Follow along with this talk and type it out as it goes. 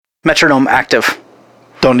Metronome active.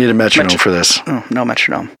 Don't need a metronome for this. Oh, no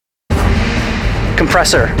metronome.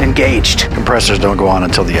 Compressor engaged. Compressors don't go on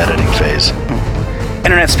until the editing phase.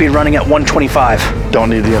 Internet speed running at 125.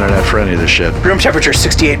 Don't need the internet for any of this shit. Room temperature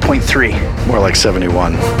 68.3. More like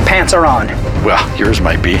 71. Pants are on. Well, yours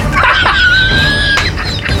might be.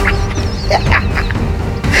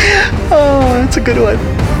 Oh, that's a good one.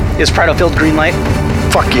 Is Prattlefield green light?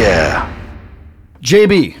 Fuck yeah.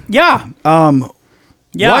 JB. Yeah.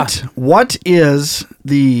 Yeah. What is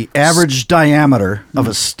the average diameter of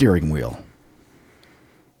a steering wheel?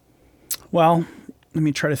 Well, let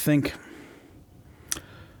me try to think.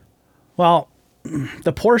 Well,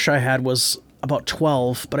 the Porsche I had was about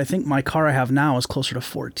 12, but I think my car I have now is closer to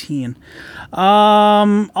 14.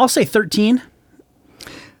 I'll say 13.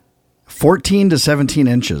 14 to 17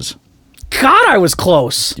 inches. God, I was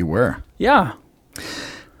close. You were. Yeah.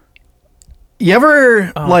 You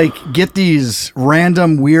ever get these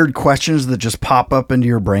random weird questions that just pop up into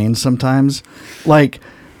your brain sometimes? Like,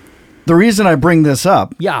 the reason I bring this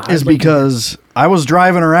up is because I was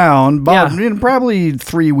driving around probably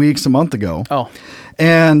 3 weeks, a month ago. Oh.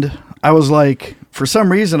 And I was like, for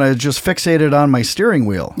some reason, I just fixated on my steering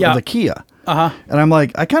wheel of the Kia. Uh-huh. And I'm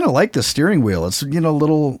like, I kind of like the steering wheel. It's, a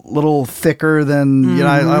little thicker than,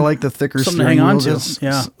 I like the thicker Something steering to hang on wheels,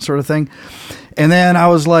 to. sort of thing. And then I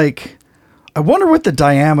was like, I wonder what the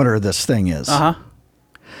diameter of this thing is. Uh-huh.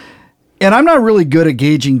 And I'm not really good at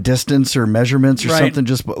gauging distance or measurements or something.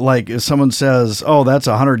 Just like if someone says, oh, that's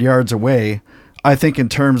 100 yards away, I think in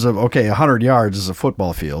terms of, okay, 100 yards is a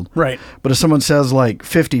football field. Right. But if someone says like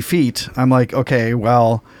 50 feet, I'm like, okay,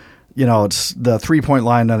 well, it's the 3-point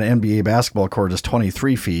line on an NBA basketball court is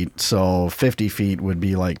 23 feet. So 50 feet would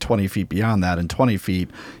be like 20 feet beyond that. And 20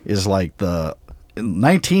 feet is like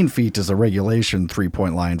 19 feet is a regulation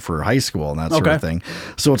 3-point line for high school and that sort of thing.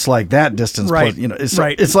 So it's like that distance. Right.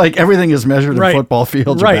 It's like everything is measured in football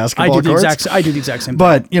fields or basketball courts. I do the exact same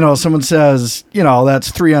thing. But, someone says,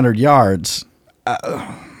 that's 300 yards.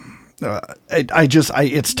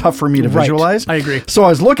 It's tough for me to visualize. I agree. So I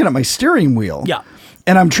was looking at my steering wheel. Yeah.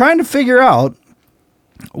 And I'm trying to figure out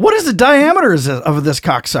what is the diameter of this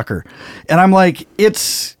cocksucker. And I'm like,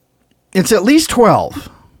 it's at least 12.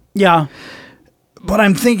 Yeah. But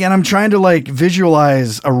I'm trying to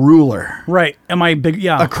visualize a ruler. Right. Am I big?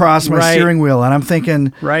 Yeah. Across my steering wheel. And I'm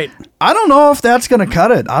thinking, right. I don't know if that's going to cut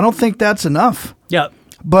it. I don't think that's enough. Yeah.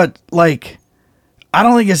 But I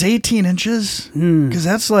don't think it's 18 inches because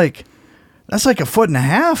that's like a foot and a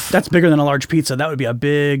half. That's bigger than a large pizza. That would be a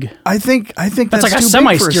big. I think that's like a too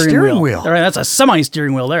semi big for a steering wheel. All right, that's a semi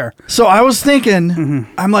steering wheel there. So I was thinking,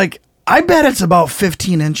 I'm like, I bet it's about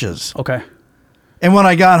 15 inches. Okay. And when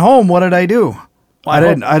I got home, what did I do? I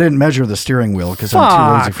didn't measure the steering wheel because I'm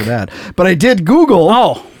too lazy for that. But I did Google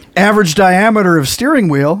average diameter of steering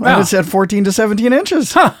wheel, and it said 14 to 17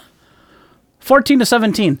 inches. Huh. 14 to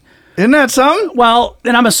 17. Isn't that something? Well,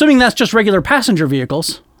 and I'm assuming that's just regular passenger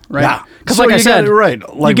vehicles, right? Yeah. Because So like I you said,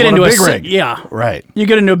 you get into a big rig. Yeah. Right. You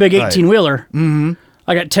get into a big 18-wheeler. Mm-hmm.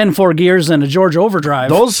 I got 10 4 gears and a Georgia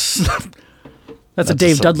overdrive. That's a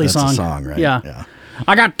Dave Dudley song. That's a song, right? Yeah.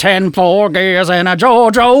 I got 10 4 gears and a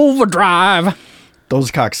Georgia overdrive. Those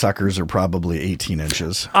cocksuckers are probably 18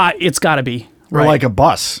 inches. It's got to be. Or like a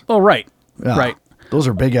bus. Oh, right. Yeah. Right. Those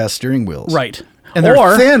are big-ass steering wheels. Right. And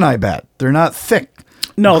they're thin, I bet. They're not thick.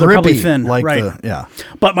 No, they're probably thin. Right.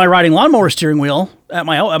 But my riding lawnmower steering wheel at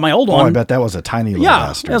my old one. Oh, I bet that was a tiny little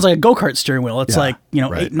bastard. It was like a go-kart steering wheel. It's 8,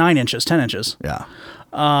 9 inches, 10 inches. Yeah.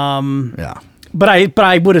 But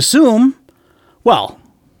I would assume, well,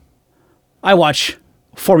 I watch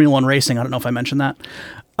Formula One racing. I don't know if I mentioned that.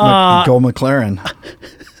 Go McLaren.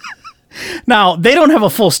 Now, they don't have a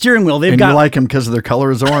full steering wheel. You like them because their color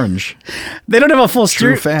is orange. They don't have a full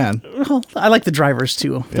steering... True fan. Well, I like the drivers,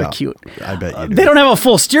 too. They're cute. I bet you do. They don't have a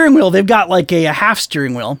full steering wheel. They've got like a half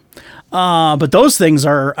steering wheel. But those things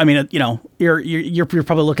are, I mean, you're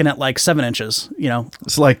probably looking at like 7 inches,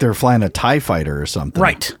 It's like they're flying a TIE fighter or something.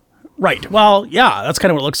 Right. Well, yeah, that's kind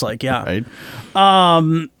of what it looks like, yeah.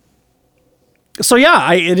 Right. So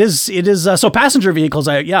yeah, it is. So passenger vehicles,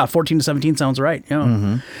 14 to 17 sounds right. Yeah.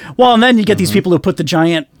 Mm-hmm. Well, and then you get these people who put the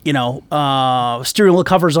giant, steering wheel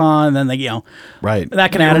covers on, and then they, right.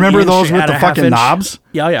 That can add. Remember those with the fucking knobs?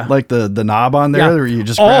 Yeah. Like the knob on there, where you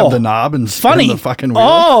just grab the knob and spin the fucking wheel.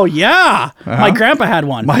 Oh yeah, my grandpa had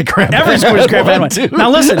one. Every scooter's grandpa had one. Too. Now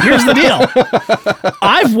listen, here's the deal.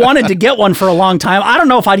 I've wanted to get one for a long time. I don't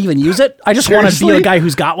know if I'd even use it. I just want to be the guy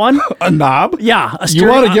who's got one. A knob? Yeah. You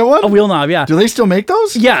want to get one? A wheel knob? Yeah. Do they still make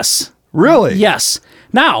those? Yes. Really? Yes.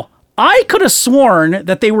 Now, I could have sworn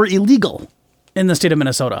that they were illegal in the state of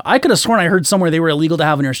Minnesota. I could have sworn I heard somewhere they were illegal to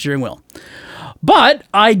have on your steering wheel. But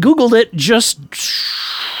I Googled it just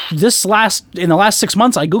in the last 6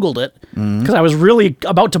 months. I Googled it because I was really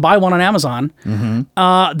about to buy one on Amazon.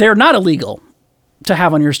 They're not illegal to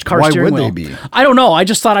have on your car steering wheel. Why would they be? I don't know. I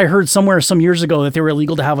just thought I heard somewhere some years ago that they were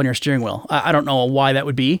illegal to have on your steering wheel. I don't know why that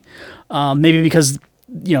would be. Maybe because,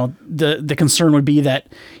 the concern would be that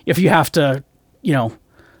if you have to,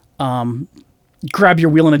 grab your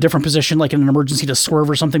wheel in a different position, like in an emergency to swerve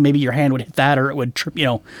or something, maybe your hand would hit that, or it would trip,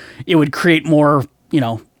 it would create more,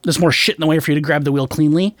 there's more shit in the way for you to grab the wheel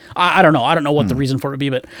cleanly. I don't know. I don't know what the reason for it would be,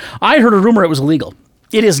 but I heard a rumor it was illegal.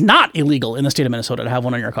 It is not illegal in the state of Minnesota to have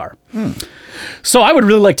one on your car. So I would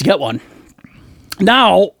really like to get one.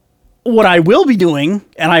 Now, what I will be doing,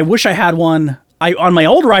 and I wish I had one, on my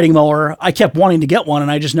old riding mower, I kept wanting to get one and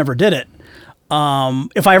I just never did it.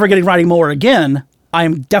 If I ever get a riding mower again,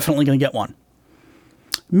 I'm definitely going to get one.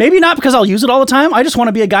 Maybe not because I'll use it all the time. I just want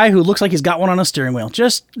to be a guy who looks like he's got one on a steering wheel.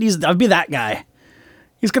 I'll be that guy.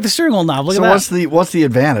 He's got the steering wheel knob. Look at that. So what's the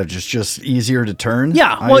advantage? It's just easier to turn.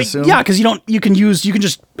 Yeah, because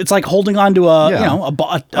it's like holding on to a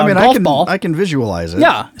golf ball. I can visualize it.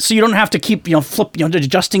 Yeah, so you don't have to keep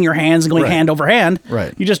adjusting your hands and going hand over hand.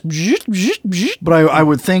 Right. You just. But I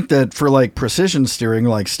would think that for like precision steering,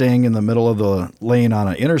 like staying in the middle of the lane on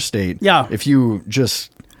an interstate. Yeah. If you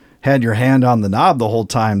just had your hand on the knob the whole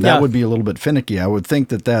time, that would be a little bit finicky. I would think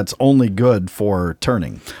that that's only good for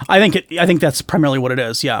turning. I think that's primarily what it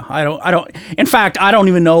is. Yeah. I don't. In fact, I don't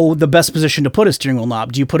even know the best position to put a steering wheel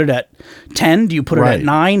knob. Do you put it at 10? Do you put it at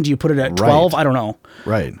 9? Do you put it at 12? I don't know.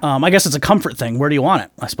 Right. I guess it's a comfort thing. Where do you want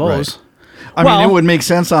it? I suppose. Right. I mean, it would make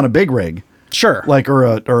sense on a big rig. Sure. Like or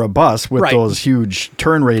a bus with those huge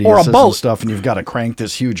turn radiuses and stuff, and you've got to crank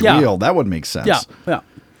this huge wheel. That would make sense. Yeah. Yeah.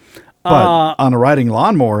 But on a riding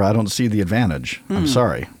lawnmower, I don't see the advantage. I'm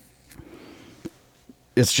sorry.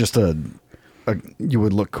 It's just you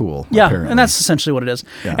would look cool. Yeah, apparently. And that's essentially what it is.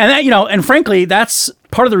 Yeah. And that, and frankly, that's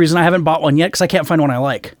part of the reason I haven't bought one yet, because I can't find one I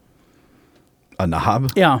like. A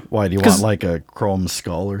knob? Yeah. Why, do you want like a chrome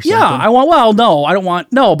skull or something? Yeah, I don't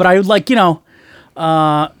but I would like,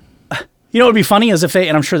 what would be funny is if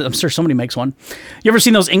I'm sure somebody makes one. You ever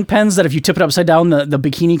seen those ink pens that if you tip it upside down, the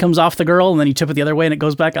bikini comes off the girl, and then you tip it the other way and it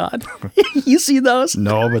goes back on? You see those?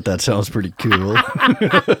 No, but that sounds pretty cool.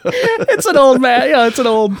 It's an old man. Yeah, it's an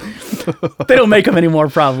old. They don't make them anymore,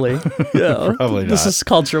 probably. Yeah, probably not. This is the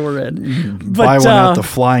culture we're in. But, buy one at the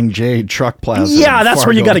Flying J truck plaza. Yeah, that's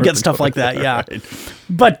where you got to get stuff like that. Yeah. Right.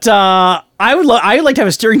 But I would like to have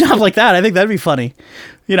a steering knob like that. I think that'd be funny.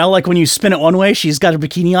 Like when you spin it one way, she's got her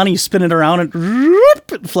bikini on, and you spin it around and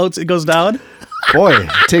it floats, it goes down. Boy,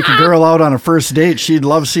 take a girl out on a first date, she'd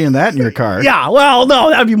love seeing that in your car. Yeah, well, no,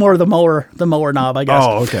 that'd be more the mower knob, I guess.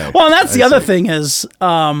 Oh, okay. Well, and that's the other thing is,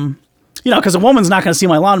 because a woman's not going to see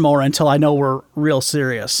my lawnmower until I know we're real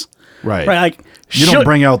serious. Right. Right. Like you don't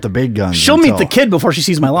bring out the big guns. She'll meet the kid before she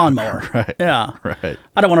sees my lawnmower. Right. Yeah. Right.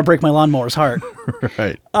 I don't want to break my lawnmower's heart.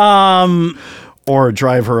 Right. Or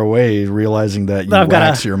drive her away realizing that you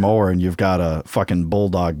wax your mower and you've got a fucking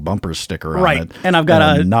bulldog bumper sticker on it. And I've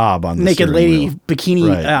got a knob on the naked lady wheel. bikini.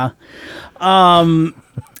 Right. Yeah.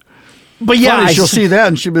 But yeah. She'll see that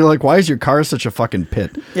and she'll be like, why is your car such a fucking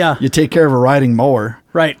pit? Yeah. You take care of a riding mower.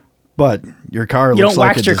 Right. But your car you looks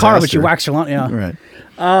like a disaster. You don't wax your car, but you wax your lawn. Yeah.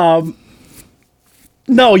 Right.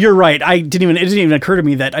 No, you're right. It didn't even occur to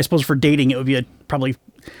me that I suppose for dating it would be probably,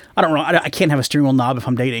 I don't know. I can't have a steering wheel knob if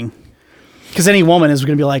I'm dating. Because any woman is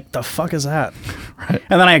going to be like, the fuck is that? Right.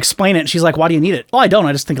 And then I explain it, and she's like, why do you need it? Oh, I don't.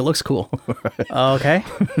 I just think it looks cool. Right. Okay.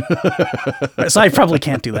 So I probably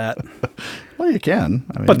can't do that. Well, you can.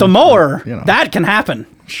 I mean, but the mower, that can happen.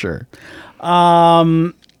 Sure.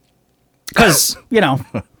 Because,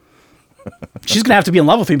 she's going to have to be in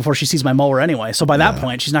love with me before she sees my mower anyway. So by that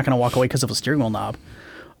point, she's not going to walk away because of a steering wheel knob.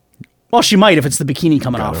 Well, she might if it's the bikini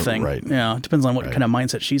coming off thing. Right. Yeah, it depends on what kind of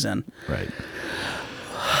mindset she's in. Right.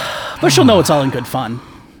 But she'll know it's all in good fun.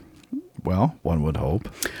 Well, one would hope.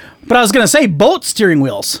 But I was going to say boat steering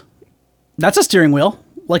wheels. That's a steering wheel.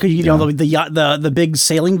 Like, the big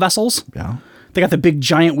sailing vessels. Yeah. They got the big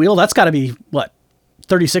giant wheel. That's got to be,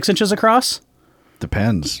 36 inches across?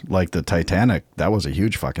 Depends. Like the Titanic, that was a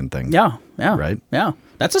huge fucking thing. Yeah. Yeah. Right? Yeah.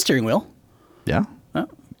 That's a steering wheel. Yeah.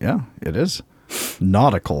 Yeah, it is.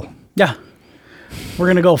 Nautical. Yeah. We're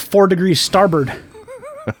going to go 4 degrees starboard.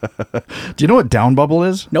 Do you know what down bubble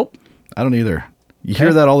is? Nope. I don't either. You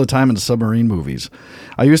hear that all the time in submarine movies.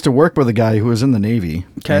 I used to work with a guy who was in the Navy,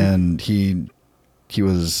 and he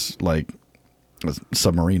was like a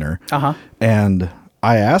submariner. Uh-huh. And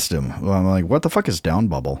I asked him, I'm like, what the fuck is down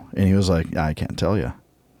bubble? And he was like, I can't tell you.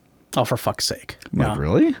 Oh, for fuck's sake. I'm like,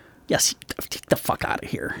 really? Yes, get the fuck out of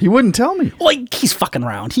here. He wouldn't tell me. Well, he's fucking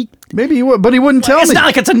around. Maybe he would, but he wouldn't tell me. It's not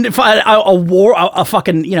like it's a war, a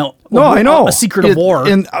fucking, No, I know. a secret of war.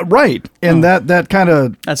 And right. And that kind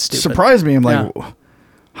of That's stupid. surprised me. I'm like, Yeah.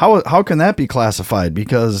 how can that be classified?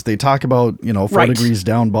 Because they talk about, 4 Right. degrees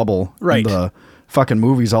down bubble Right. in the fucking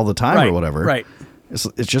movies all the time Right, or whatever. right. It's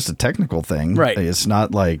just a technical thing. Right. It's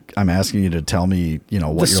not like I'm asking you to tell me,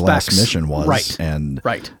 what The your last specs. mission was. Right. And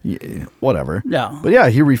Right. whatever. Yeah. But yeah,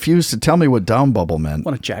 he refused to tell me what down bubble meant.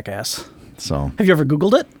 What a jackass. So Have you ever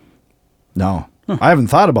Googled it? no, I haven't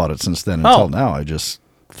thought about it since then until Oh. now. I just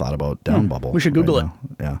thought about down bubble. We should Google it. now.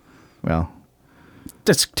 Yeah. Well,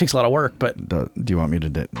 This takes a lot of work, but do you want me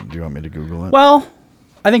to Google it? well,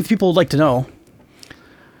 I think people would like to know.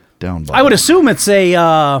 Down bubble. I would assume it's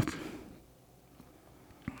a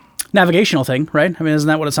navigational thing, right? I mean, isn't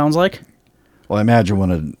that what it sounds like? Well, I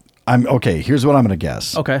imagine I'm okay. Here's what I'm going to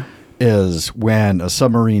guess. Okay. Is when a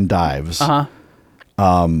submarine dives.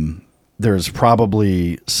 There's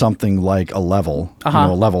probably something like a level. A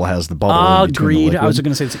level has the bubble in between the Agreed. liquid. I was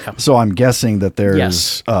going to say yeah. So I'm guessing that there's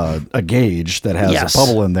Yes. a gauge that has Yes. a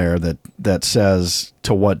bubble in there that says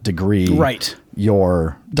to what degree Right.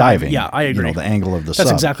 you're diving. Yeah, I agree. The angle of the That's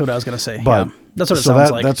sub. exactly what I was going to say. But yeah. That's what it so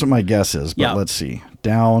sounds like. That's what my guess is. But Yeah. let's see.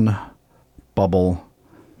 Down bubble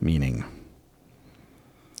meaning.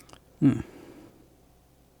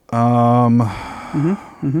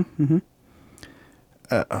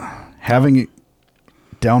 Having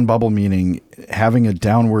down bubble meaning having a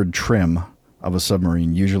downward trim of a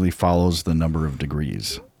submarine usually follows the number of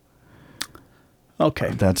degrees.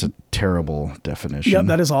 Okay. That's a terrible definition. Yep,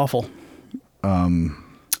 that is awful.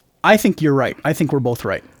 I think you're right. I think we're both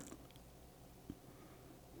right.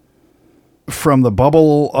 From the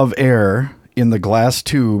bubble of air in the glass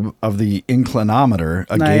tube of the inclinometer,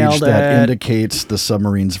 a Nailed gauge that it. indicates the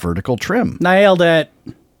submarine's vertical trim. Nailed it.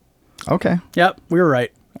 Okay. Yep, we were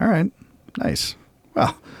right. All right. Nice.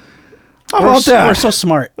 Well, how about that? We're so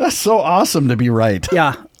smart. That's so awesome to be right.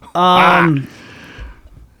 Yeah.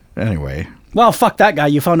 Anyway. Well, fuck that guy.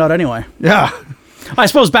 You found out anyway. Yeah. I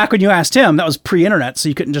suppose back when you asked him, that was pre-internet, so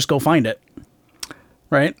you couldn't just go find it.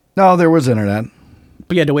 Right? No, there was internet.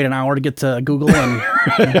 But you had to wait an hour to get to Google, and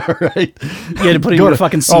Right. you had to put it in your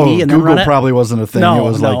fucking CD and then Google run it. probably wasn't a thing. No, it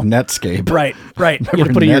was no. like Netscape. Right. You had to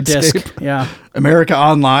Remember put it in your Netscape? disc. Yeah. America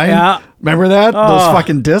Online. Yeah. Remember that? Those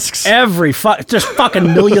fucking discs? Just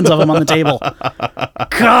fucking millions of them on the table.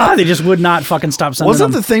 God, they just would not fucking stop sending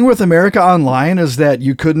Wasn't them. the thing with America Online is that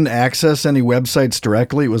you couldn't access any websites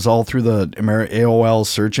directly? It was all through the AOL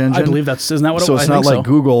search engine. I believe isn't that what so it was? it's not like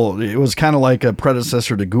Google. It was kind of like a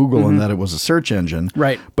predecessor to Google in that it was a search engine.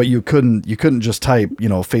 Right. But you couldn't just type,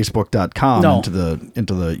 facebook.com No. into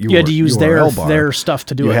the You had to use URL bar. their stuff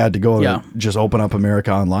to do it. You had to go Yeah. to just open up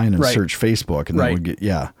America Online and Right. search Facebook and then Right. would get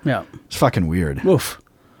Yeah. It's fucking weird. Oof.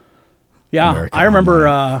 Yeah, America I remember.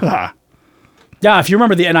 Online. Yeah, if you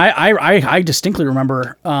remember and I distinctly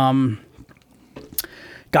remember.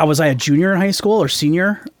 God, was I a junior in high school or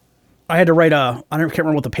senior? I had to write I can't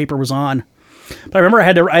remember what the paper was on, but I remember I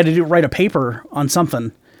had to write a paper on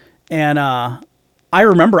something, and I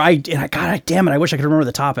remember God damn it, I wish I could remember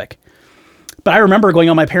the topic, but I remember going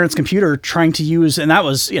on my parents' computer trying to use, and that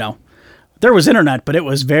was there was internet, but it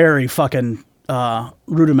was very fucking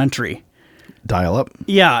rudimentary. Dial up.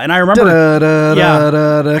 Yeah, and I remember.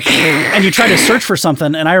 And you try to search for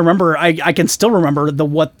something, and I remember I can still remember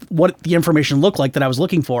what the information looked like that I was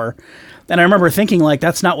looking for, and I remember thinking like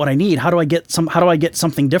that's not what I need. How do I get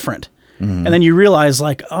something different? And then you realize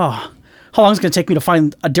like, oh, how long is it going to take me to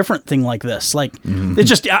find a different thing like this? Like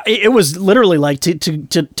it was literally like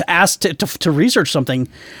to ask to research something,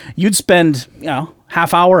 you'd spend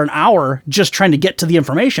half hour, an hour just trying to get to the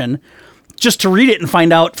information. Just to read it and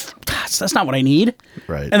find out that's not what I need.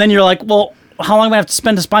 Right. And then you're like, well, how long am I have to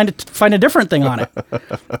spend to find a different thing on it?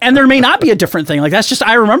 And there may not be a different thing. Like that's just,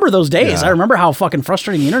 I remember those days. Yeah. I remember how fucking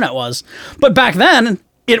frustrating the internet was. But back then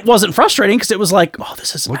it wasn't frustrating because it was like, oh,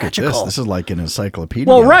 this is Look magical. at this. This is like an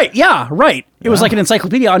encyclopedia. Well, right. Yeah, right. It was like an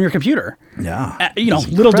encyclopedia on your computer. Yeah.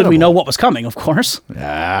 Little did we know what was coming, of course.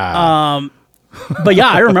 Yeah. But yeah,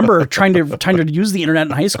 I remember trying to use the internet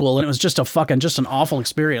in high school, and it was just an awful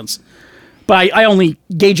experience. But I only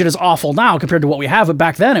gauge it as awful now compared to what we have. But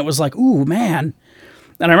back then, it was like, ooh, man.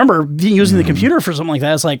 And I remember using the computer for something like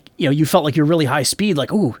that. It's like, you felt like you're really high speed.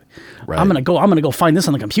 Like, ooh, Right. I'm gonna go find this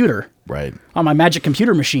on the computer, Right. on my magic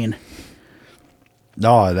computer machine.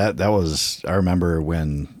 No, that was. I remember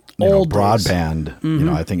when Old days. broadband.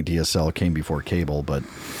 I think DSL came before cable, but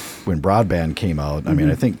when broadband came out, I mean,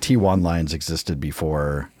 I think T1 lines existed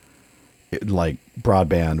before like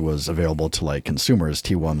broadband was available to like consumers,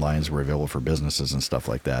 T1 lines were available for businesses and stuff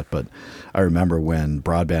like that. But I remember when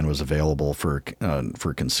broadband was available for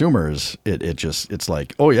consumers, it's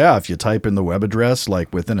like, oh yeah, if you type in the web address,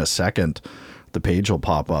 like within a second, the page will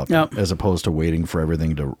pop up, as opposed to waiting for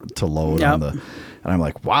everything to load on the. And I'm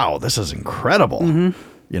like, wow, this is incredible,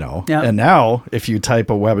 you know. And now if you type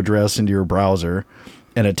a web address into your browser,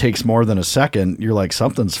 and it takes more than a second, you're like,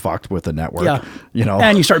 something's fucked with the network, you know?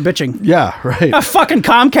 And you start bitching. Yeah, right. A fucking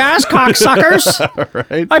Comcast, cocksuckers.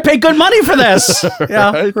 Right. I pay good money for this.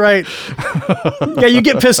 Yeah, right. Yeah, you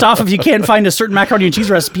get pissed off if you can't find a certain macaroni and cheese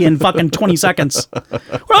recipe in fucking 20 seconds. Where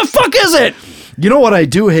the fuck is it? You know what I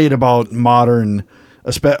do hate about modern,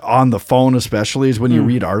 on the phone especially, is when you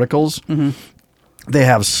read articles. They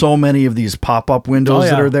have so many of these pop-up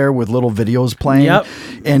windows that are there with little videos playing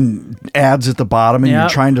and ads at the bottom, and you're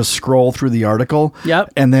trying to scroll through the article.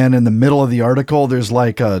 And then in the middle of the article, there's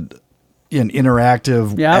like an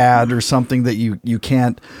interactive ad or something that you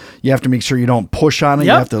can't, you have to make sure you don't push on it.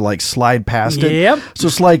 You have to like slide past it. So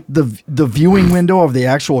it's like the viewing window of the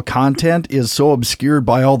actual content is so obscured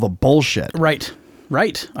by all the bullshit. Right.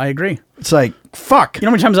 I agree. It's like, fuck. You know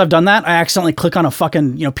how many times I've done that? I accidentally click on a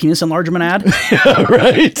fucking, penis enlargement ad.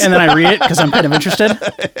 Right. And then I read it because I'm kind of interested.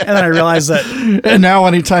 And then I realize that. And now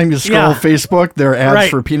anytime you scroll Facebook, there are ads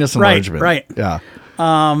for penis enlargement. Right. Yeah.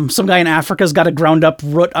 Some guy in Africa's got a ground up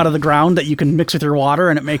root out of the ground that you can mix with your water,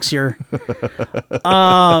 and it makes your.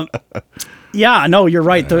 Yeah, no, you're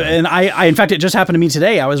right. And I, in fact, it just happened to me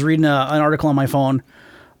today. I was reading an article on my phone,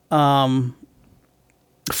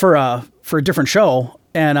 for a different show,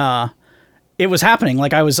 and it was happening.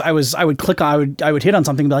 Like I would click on, I would hit on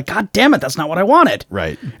something and be like, God damn it, that's not what I wanted.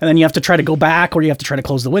 Right. And then you have to try to go back, or you have to try to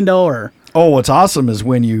close the window, or. Oh, what's awesome is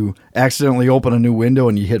when you accidentally open a new window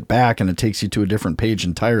and you hit back and it takes you to a different page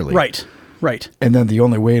entirely. Right. And then the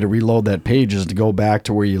only way to reload that page is to go back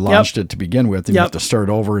to where you launched it to begin with. And you have to start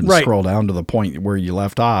over and scroll down to the point where you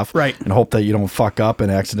left off. Right. And hope that you don't fuck up and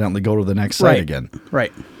accidentally go to the next site again.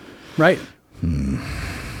 Right.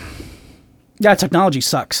 Yeah, technology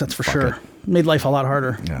sucks. That's for sure. Made life a lot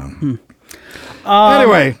harder. Yeah.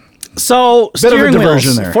 Anyway. So, bit of a steering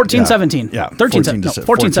diversion wheels, there. 14, 17. Yeah. 13,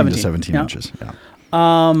 14, 17. To 17 inches. Yeah.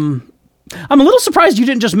 I'm a little surprised you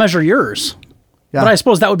didn't just measure yours. Yeah. But I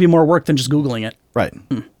suppose that would be more work than just Googling it. Right.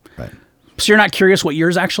 Right. So you're not curious what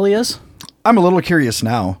yours actually is? I'm a little curious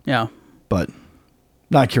now. Yeah. But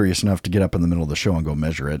not curious enough to get up in the middle of the show and go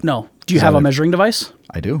measure it. No. Do you have a measuring device?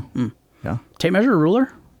 I do. Yeah. Tape measure,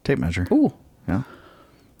 ruler? Tape measure. Ooh. Yeah.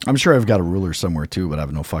 I'm sure I've got a ruler somewhere too, but I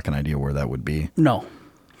have no fucking idea where that would be. No.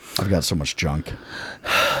 I've got so much junk.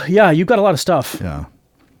 Yeah, you've got a lot of stuff. Yeah.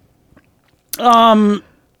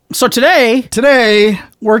 So today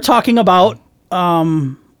we're talking about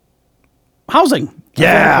housing.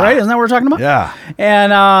 Yeah. Right? Isn't that what we're talking about? Yeah.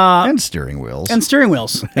 And steering wheels.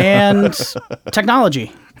 And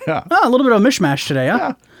technology. Yeah. A little bit of a mishmash today,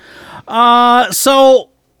 huh? Yeah. So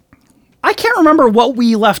I can't remember what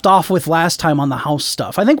we left off with last time on the house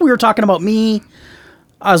stuff. I think we were talking about me.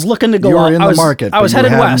 I was looking to go. You were in the market. I was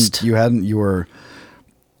headed west. You were.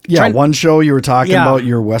 Yeah, one show you were talking about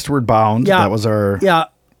your Westward Bound. Yeah. That was our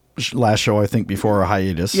last show, I think, before our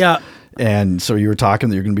hiatus. Yeah. And so you were talking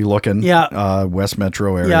that you're going to be looking West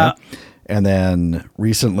Metro area. Yeah. And then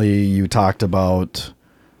recently you talked about,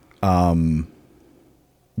 the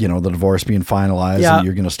divorce being finalized and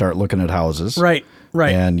you're going to start looking at houses. Right.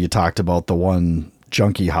 And you talked about the one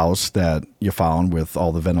junky house that you found with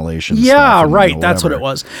all the ventilation stuff. Yeah, right. That's what it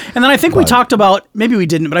was. And then I think we talked about, maybe we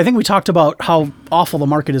didn't, but I think we talked about how awful the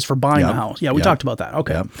market is for buying a house. Yeah, we talked about that.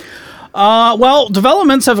 Okay. Yep. Well,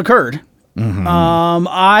 developments have occurred. Mm-hmm.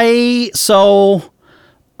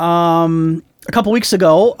 A couple weeks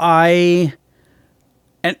ago, and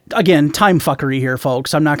again, time fuckery here,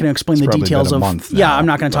 folks. I'm not going to explain the details of. I'm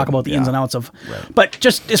not going to talk about the ins and outs of. Right. But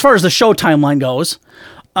just as far as the show timeline goes,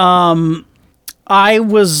 I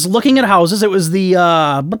was looking at houses. It was the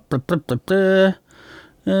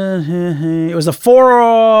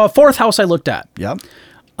fourth house I looked at. Yep.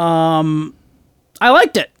 I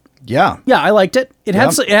liked it. Yeah. Yeah, I liked it.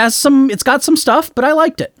 It's got some stuff, but I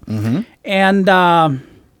liked it. Mm-hmm. And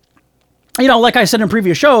like I said in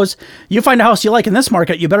previous shows, you find a house you like in this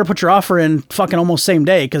market, you better put your offer in fucking almost same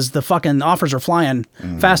day, because the fucking offers are flying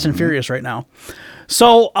fast and furious right now.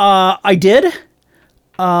 So I did.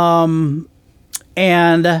 And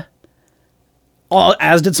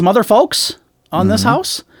as did some other folks on this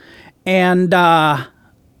house. And later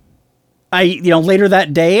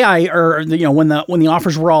that day, when the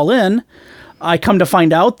offers were all in, I come to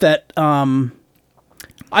find out that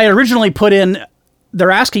I originally put in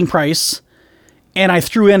their asking price, and I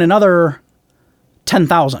threw in another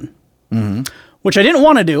 $10,000, which I didn't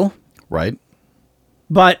want to do, Right.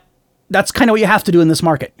 but that's kind of what you have to do in this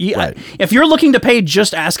market. Right. If you're looking to pay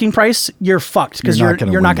just asking price, you're fucked because you're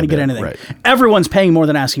not going to get anything. Right. Everyone's paying more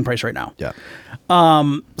than asking price right now. Yeah.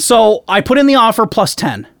 So I put in the offer plus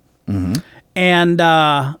 10, and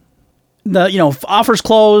the offers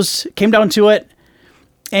closed, came down to it,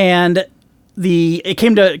 and it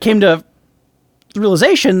came to the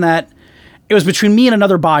realization that it was between me and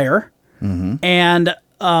another buyer, and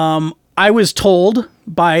I was told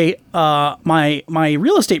by my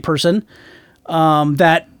real estate person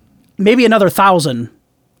that maybe another 1,000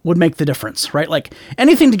 would make the difference, right? Like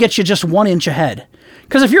anything to get you just 1 inch ahead.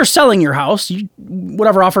 Because if you're selling your house,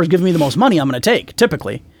 whatever offer is giving me the most money, I'm going to take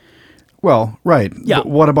typically. Well, right. Yeah. But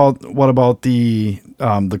what about the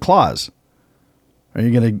clause? Are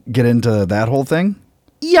you going to get into that whole thing?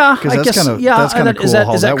 Yeah, I that's guess. kinda- Yeah, that's kinda cool is that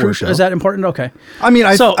how is that that worked crucial? out. Is that important? Okay. I mean,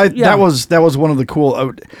 Yeah. that was one of the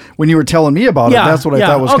cool. When you were telling me about Yeah, it, that's what I yeah.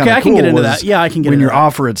 thought was Okay, kind of cool. I can get into was that. Yeah, I can get when into your that.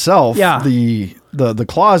 offer itself. Yeah. The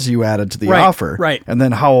clause you added to the Right, offer. right. And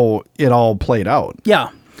then how it all played out. Yeah.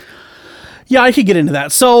 Yeah, I could get into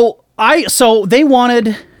that. So they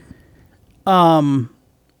wanted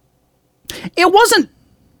it wasn't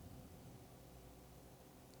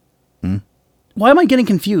Why am I getting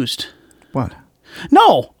confused? What?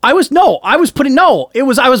 I was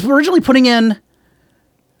originally putting in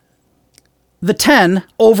the 10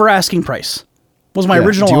 over asking price. Was my Yeah.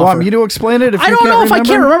 original Do you offer. want me to explain it? If I you don't can't know if I remember?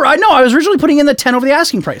 can't remember. I was originally putting in the 10 over the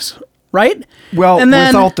asking price, right? Well, and then,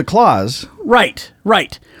 without the clause, right.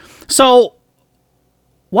 So,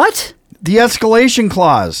 what? the escalation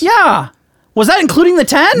clause. Yeah. Was that including the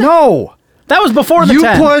 10? No. That was before the You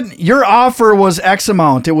 10. put your offer was X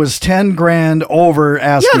amount. It was 10 grand over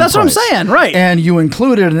asking. Yeah, that's what I'm price. saying, right. And you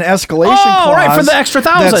included an escalation Oh, clause. right, for the extra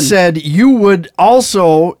 1,000. That said you would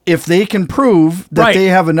also, if they can prove that Right. they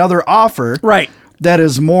have another offer, Right. that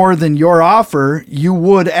is more than your offer, you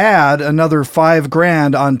would add another 5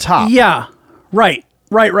 grand on top. Yeah. Right.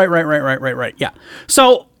 Yeah.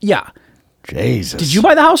 So, yeah. Jesus. Did you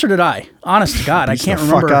buy the house or did I? Honest to God, I Beats can't the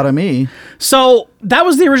remember. fuck out of me. So that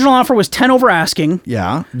was the original offer, was 10 over asking.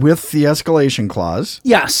 Yeah, with the escalation clause.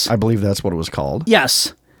 Yes. I believe that's what it was called.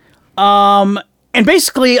 Yes. And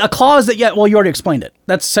basically a clause that, you already explained it.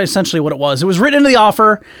 That's essentially what it was. It was written into the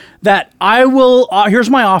offer that I will, here's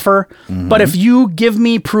my offer, but if you give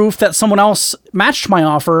me proof that someone else matched my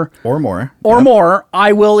offer Or more. more,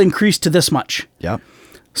 I will increase to this much. Yep.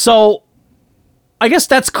 So I guess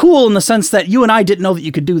that's cool in the sense that you and I didn't know that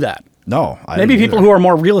you could do that. No. Maybe people who are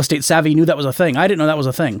more real estate savvy knew that was a thing. I didn't know that was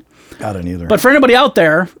a thing. I didn't either. But for anybody out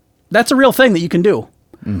there, that's a real thing that you can do,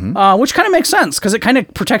 which kind of makes sense because it kind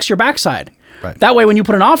of protects your backside. Right. That way, when you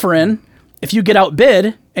put an offer in, if you get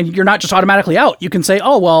outbid and you're not just automatically out, you can say,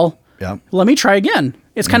 "Oh well, Yep. let me try again."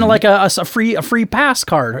 It's kind of like a free pass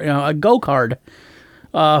card, a go card.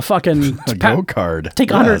 Fucking a go card.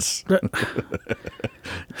 Take 100. Yes.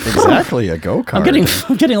 Exactly, a go card.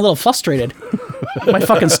 I'm getting a little frustrated. My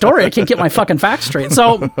fucking story. I can't get my fucking facts straight.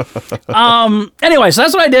 So, anyway, so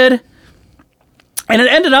that's what I did. And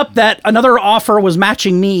it ended up that another offer was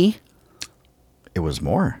matching me. It was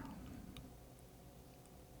more.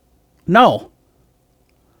 No.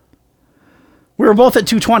 We were both at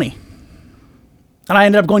 220. And I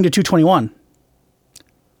ended up going to 221.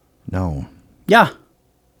 No. Yeah.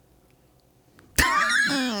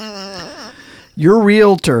 Your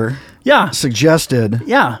realtor Yeah. suggested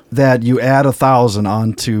Yeah. that you add 1,000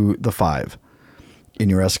 onto the 5 in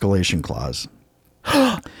your escalation clause.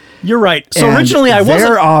 You're right. So And originally I wasn't.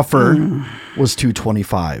 Their offer was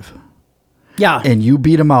 225. Yeah. And you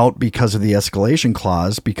beat them out because of the escalation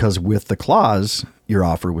clause, because with the clause, your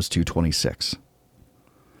offer was 226.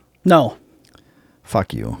 No.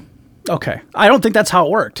 Fuck you. Okay. I don't think that's how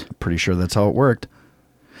it worked. Pretty sure that's how it worked.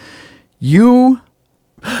 You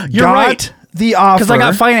You're got right. the offer Because I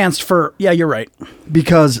got financed for. Yeah, you're right.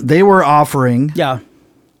 because they were offering Yeah.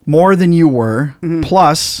 more than you were,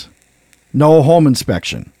 plus no home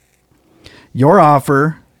inspection. Your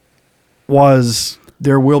offer was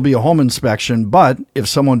there will be a home inspection, but if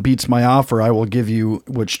someone beats my offer, I will give you,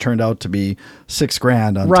 which turned out to be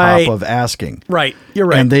 $6,000 on Right. top of asking. Right. You're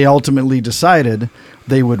right. And they ultimately decided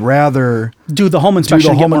they would rather do the home do inspection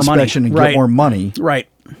the home and get more inspection money. and get more money. Right.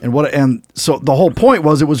 And so the whole point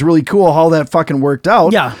was it was really cool how that fucking worked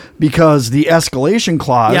out. Yeah. Because the escalation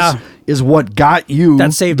clause Yeah. is what got you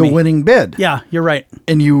That saved the me. winning bid. Yeah, you're right.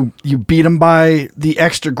 And you beat them by the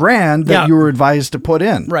extra grand that Yeah. you were advised to put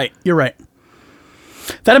in. Right. You're right.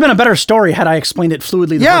 That'd have been a better story had I explained it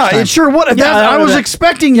fluidly the first time. It sure would. Yeah, that I would've was been-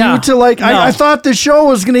 expecting Yeah. you to like. No. I thought the show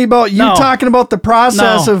was going to be about you No. talking about the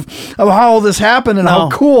process No. of how all this happened and how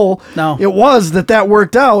No. cool No. it was that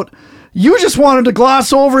worked out. You just wanted to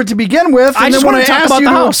gloss over it to begin with, I and just then when I wanted to talk asked about you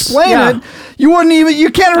the to house. explain Yeah. it, you wouldn't even. You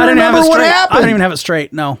can't I didn't have remember it what straight. happened. I didn't even have it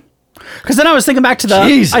straight. No, because then I was thinking back to the.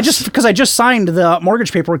 Jesus. Because I just signed the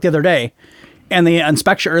mortgage paperwork the other day, and the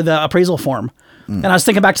inspection or the appraisal form, and I was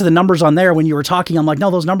thinking back to the numbers on there when you were talking. I'm like,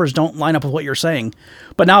 no, those numbers don't line up with what you're saying.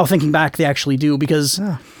 But now thinking back, they actually do because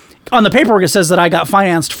on the paperwork it says that I got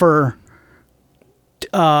financed for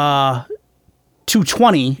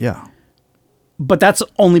 $220. Yeah. But that's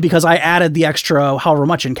only because I added the extra however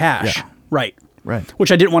much in cash. Yeah. Right. Right.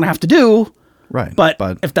 Which I didn't want to have to do. Right. But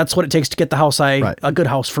if that's what it takes to get the house Right. a good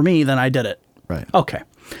house for me, then I did it. Right. Okay.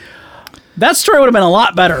 That story would have been a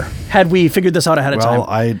lot better had we figured this out ahead of Well,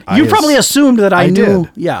 time. I You probably assumed that I knew. did.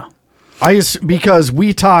 Yeah. Because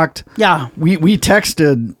we talked. Yeah. We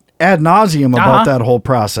texted ad nauseum about that whole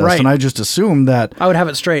process, Right. and I just assumed that I would have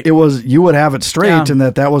it straight. you would have it straight, Yeah. and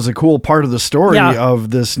that was a cool part of the story Yeah.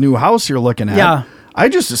 of this new house you're looking at. Yeah. I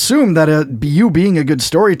just assumed that you being a good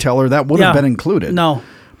storyteller, that would have Yeah. been included. No.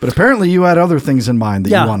 But apparently you had other things in mind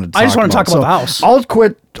that Yeah. you wanted to talk about. I just want to talk about So the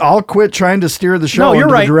house. I'll quit trying to steer the show No, you're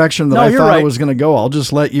into right. the direction that No, I you're thought right. it was going to go. I'll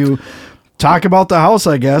just let you talk about the house,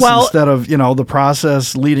 I guess, Well, instead of, the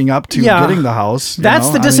process leading up to Yeah. getting the house. That's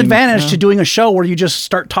the I mean, disadvantage to doing a show where you just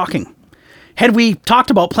start talking. Had we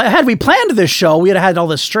had we planned this show, we'd have had all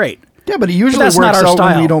this straight. Yeah, but it But usually that's works not our out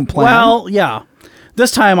style. when we don't plan. Well, yeah. This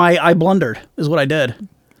time I blundered is what I did.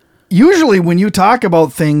 Usually when you talk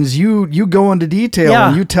about things, you go into detail Yeah.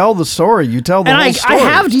 and you tell the story. You tell the And whole I story.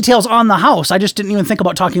 have details on the house. I just didn't even think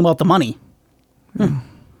about talking about the money.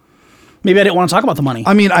 Maybe I didn't want to talk about the money.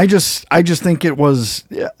 I mean, I just think it was.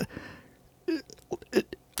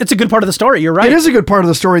 It's a good part of the story. You're right. It is a good part of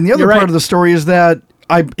the story, and the other You're part right. of the story is that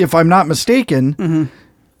if I'm not mistaken,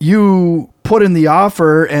 you put in the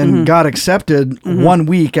offer and got accepted 1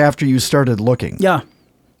 week after you started looking. Yeah.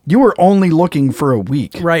 You were only looking for a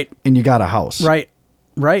week, Right. And you got a house, Right.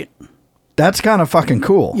 Right. That's kind of fucking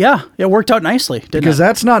cool, Yeah. It worked out nicely, didn't because it?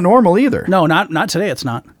 that's not normal either. No, not today. It's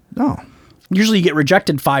not. No, Usually you get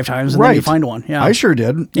rejected 5 times and then you find one. Yeah. I sure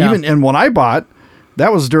did. Yeah. And when I bought,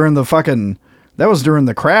 that was during the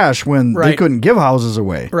crash when they Right. couldn't give houses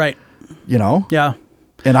away. Right. Yeah.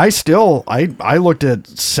 And I looked at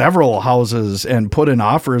several houses and put in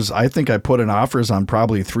offers. I think I put in offers on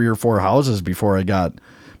probably 3 or 4 houses before I got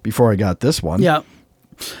this one. Yeah.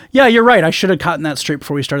 Yeah, you're right. I should have gotten that straight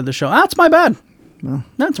before we started the show. That's my bad.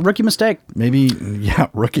 That's a rookie mistake. Maybe, yeah,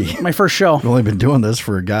 rookie. My first show. I've only been doing this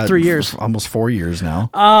for 3 years. almost 4 years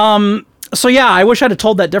now. So yeah, I wish I'd have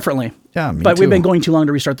told that differently. Yeah, me but we've too. been going too long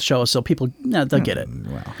to restart the show, so people, they'll get it.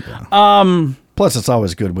 Well, yeah. Plus, it's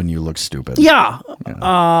always good when you look stupid. Yeah.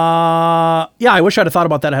 I wish I'd have thought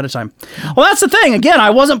about that ahead of time. Well, that's the thing. Again,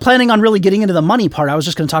 I wasn't planning on really getting into the money part. I was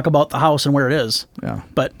just going to talk about the house and where it is. Yeah.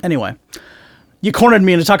 But anyway, you cornered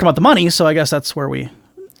me into talking about the money, so I guess that's where we...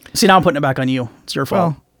 See, now I'm putting it back on you. It's your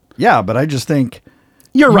fault. Well, yeah, but I just think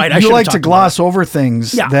You're right. I you should like to gloss over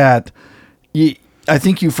things Yeah. that I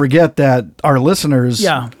think you forget that our listeners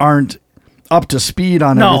Yeah. aren't up to speed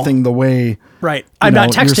on No. everything the way Right. I'm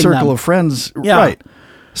not your texting circle them. of friends. Yeah. Right.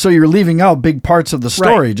 So you're leaving out big parts of the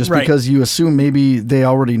story Right, just right. because you assume maybe they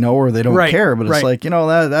already know or they don't Right, care. But it's right. like,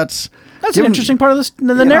 that's That's given- an interesting part of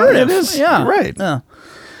the Yeah, narrative. it is. Yeah. You're right. Yeah.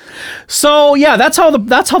 So yeah, that's how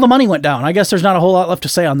the money went down. I guess there's not a whole lot left to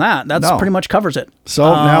say on that. That's No. pretty much covers it.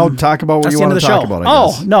 So now talk about what That's you the end want of to the talk show. about. I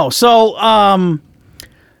guess. No. So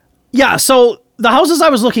yeah. So the houses I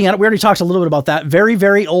was looking at, we already talked a little bit about that. Very,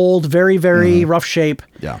 very old, very, very rough shape.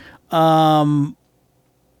 Yeah.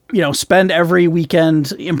 Spend every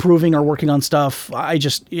weekend improving or working on stuff.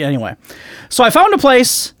 Anyway. So I found a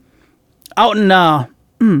place out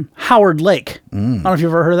in Howard Lake. I don't know if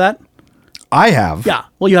you've ever heard of that. I have. Yeah.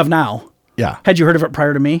 Well, you have now. Yeah. Had you heard of it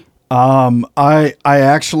prior to me? I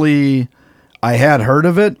actually had heard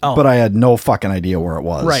of it, but I had no fucking idea where it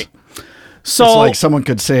was. Oh. Right. So It's like someone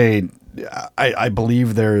could say, I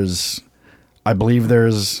believe there's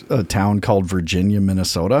a town called Virginia,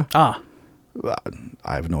 Minnesota.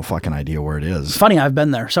 I have no fucking idea where it is. funny, I've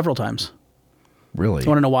been there several times. Really? You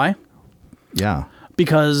want to know why? Yeah.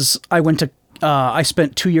 Because I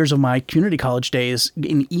spent 2 years of my community college days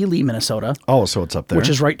in Ely, Minnesota, Oh, so it's up there. which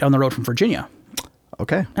is right down the road from Virginia.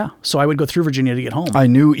 okay. Yeah. So I would go through Virginia to get home. I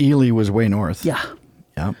knew Ely was way north. Yeah.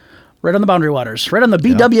 Yeah. Right on the boundary waters, right on the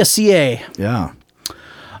BWCA. Yeah.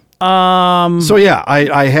 So yeah,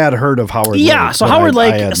 I had heard of Howard Lake. Yeah, so but Howard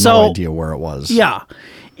Lake, I had so- no idea where it was. Yeah.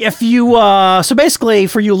 If you, so basically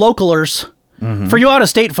for you localers, For you out of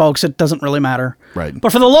state folks, it doesn't really matter. Right.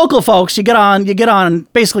 But for the local folks, you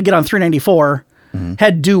basically get on 394,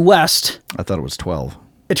 head due west. I thought it was 12.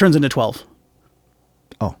 It turns into 12.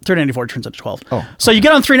 Oh. 394 turns into 12. Oh, So you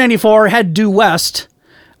get on 394, head due west,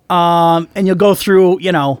 and you'll go through,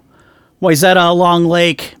 Wayzata, Long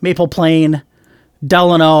Lake, Maple Plain,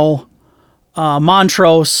 Delano,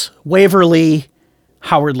 Montrose, Waverly,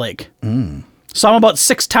 Howard Lake. So I'm about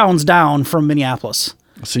 6 towns down from Minneapolis.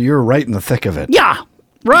 So you're right in the thick of it. Yeah,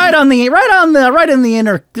 right in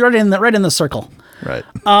the circle. Right.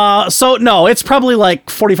 So no, it's probably like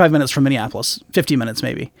 45 minutes from Minneapolis, 50 minutes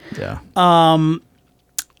maybe. Yeah.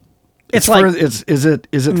 It's like is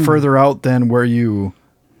it further out than where you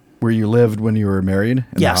lived when you were married in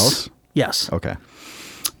the house? Yes. Okay.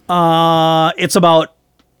 It's about,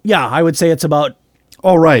 I would say it's about.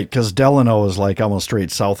 Oh, right, because Delano is like almost straight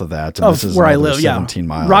south of that. And this is where I another live, 17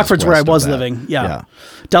 miles. Rockford's where I west of was that. living, yeah.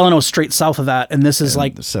 Delano's straight south of that, and this is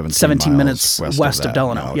like 17 minutes west of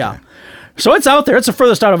Delano, Oh, okay. yeah. So it's out there. It's the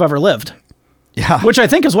furthest out I've ever lived, Yeah. which I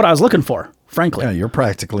think is what I was looking for, frankly. Yeah, you're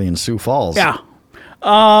practically in Sioux Falls. Yeah.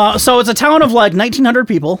 So it's a town of like 1,900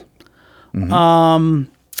 people. And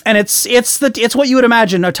it's what you would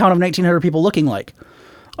imagine a town of 1,900 people looking like.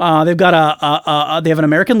 They've got they have an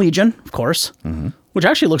American Legion, of course, which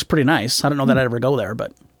actually looks pretty nice. I don't know that I'd ever go there,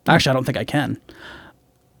 but actually I don't think I can.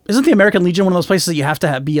 Isn't the American Legion one of those places that you have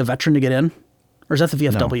to be a veteran to get in? Or is that the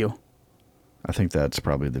VFW? No. I think that's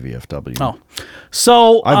probably the VFW. Oh.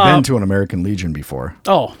 So I've been to an American Legion before.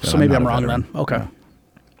 Oh, so maybe not I'm a wrong veteran. then. Okay. Yeah.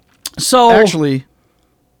 So Actually,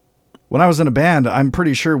 when I was in a band, I'm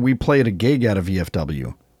pretty sure we played a gig at a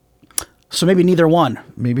VFW. So maybe neither one.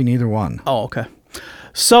 Maybe neither one. Oh, okay.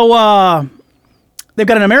 So they've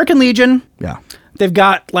got an American Legion. Yeah. They've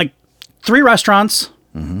got like 3 restaurants.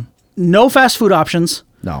 No fast food options.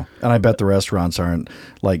 No. And I bet the restaurants aren't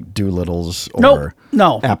like Doolittle's or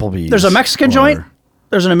No. Applebee's. There's a Mexican joint.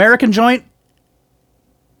 There's an American joint.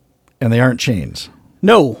 And they aren't chains.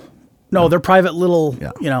 No, they're private little,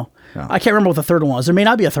 Yeah. Yeah. Yeah. I can't remember what the third one was. There may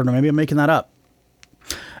not be a third one. Maybe I'm making that up.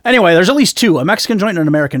 Anyway, there's at least 2, a Mexican joint and an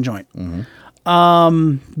American joint.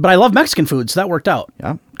 But I love Mexican food, so that worked out.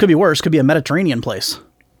 Yeah. Could be worse. Could be a Mediterranean place.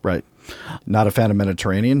 Right. Not a fan of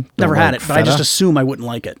Mediterranean. Don't Never had like it, but I just feta? assume I wouldn't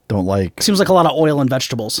like it. Don't like Seems like a lot of oil and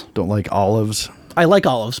vegetables. don't like olives I like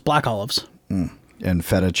olives, black olives. and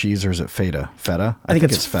feta cheese, or is it feta? Feta? I think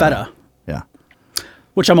it's feta. Yeah.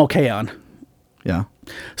 Which I'm okay on. Yeah.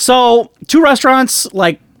 So 2 restaurants,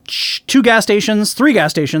 like 2 gas stations, 3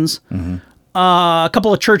 gas stations, a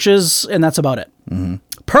couple of churches, and that's about it.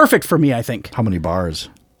 Perfect for me, I think. How many bars?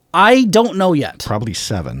 I don't know yet. Probably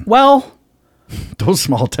 7. Well, Those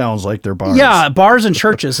small towns like their bars. yeah, bars and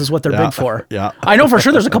churches is what they're Yeah, big for. yeah. I know for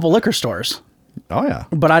sure there's a couple liquor stores, Oh yeah.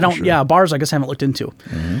 but I don't. Sure. Yeah, bars I guess I haven't looked into.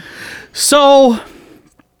 So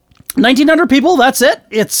 1,900 people. That's it.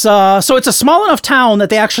 It's so it's a small enough town that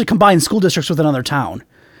they actually combine school districts with another town.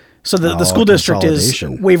 So the school district is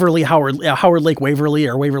consolidation. Waverly Howard Lake Waverly,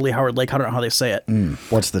 or Waverly Howard Lake. I don't know how they say it.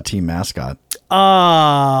 What's the team mascot?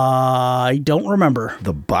 I don't remember.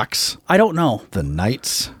 The Bucks, I don't know. the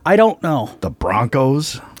Knights, I don't know. the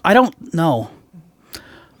Broncos. I don't know.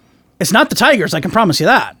 It's not the Tigers. I can promise you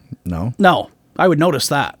that. No. No, I would notice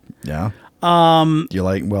that. Yeah. you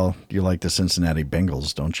like the Cincinnati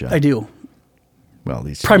Bengals, don't you? I do. Well,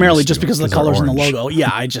 these Primarily just because of the they're colors and the orange. logo.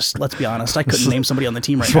 Yeah, let's be honest. I couldn't name somebody on the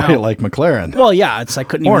team right That's why now. you like McLaren. Well, yeah, I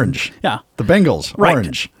couldn't even. Orange. Yeah. The Bengals. Right.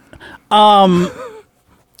 Orange.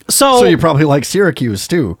 So So you probably like Syracuse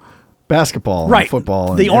too. Basketball and right.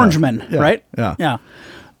 football. And, the yeah. Orange Men, Yeah. right? Yeah. Yeah.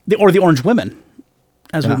 Or the Orange Women,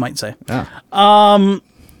 as we Yeah. might say. Yeah.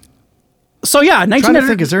 So yeah, Trying to 1900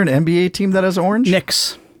 think, is there an NBA team that has orange?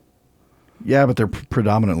 Knicks. Yeah, but they're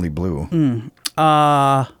predominantly blue.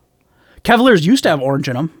 Cavaliers used to have orange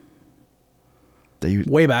in them They,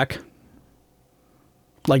 way back.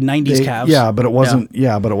 Like 90s they- Cavs. Yeah, but it wasn't.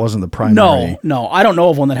 Yeah, but it wasn't the primary. No. I don't know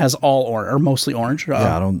of one that has all orange or mostly orange.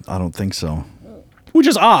 Yeah, I don't think so. Which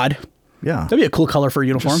is odd. Yeah. That'd be a cool color for a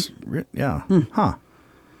uniform. Yeah. Huh.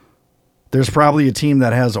 There's probably a team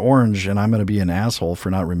that has orange, and I'm going to be an asshole for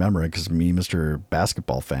not remembering because me, Mr.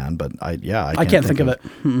 Basketball fan. But I can't think of it.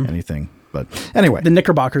 Anything. But anyway, The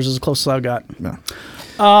Knickerbockers is as close as I've got. yeah.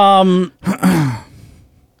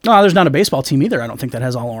 No, there's not a baseball team either. I don't think that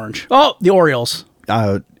has all orange. Oh, the Orioles.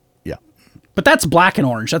 Yeah. But that's black and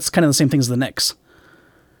orange. That's kind of the same thing as the Knicks.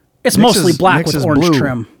 It's Knicks mostly is- black Knicks with is orange blue.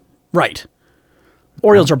 trim. Right.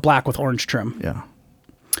 Orioles are black with orange trim. Yeah.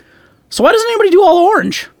 So why doesn't anybody do all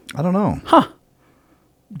orange? I don't know. Huh.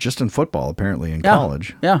 Just in football, apparently, in Yeah.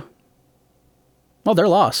 college. Yeah. Well, their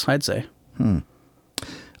loss, I'd say.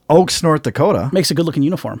 Oaks, North Dakota. Makes a good looking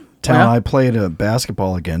uniform. Town Oh, yeah? I played a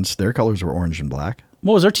basketball against. Their colors were orange and black.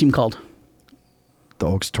 What was their team called? The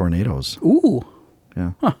Oaks Tornadoes. Ooh.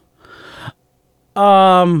 Yeah.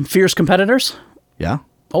 Fierce competitors? Yeah.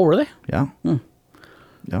 Oh, were they? Yeah.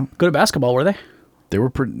 Yeah. Good at basketball, were they? They were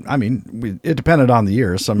pretty, I mean, it depended on the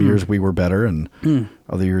year. Some years we were better and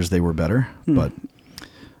other years they were better. But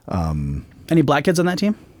Any black kids on that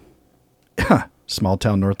team? small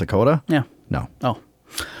town North Dakota? Yeah. No. Oh.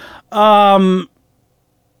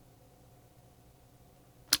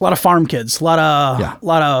 A lot of farm kids. A lot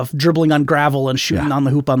of dribbling on gravel and shooting Yeah. on the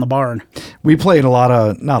hoop on the barn. We played not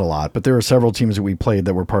a lot, but there were several teams that we played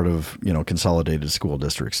that were part of, consolidated school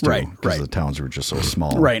districts too. Right, Because right. the towns were just so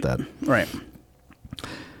small. Right. That Right.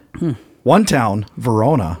 one town,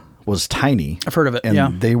 was tiny. I've heard of it, And yeah.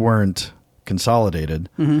 they weren't consolidated.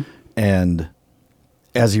 And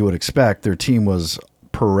as you would expect, their team was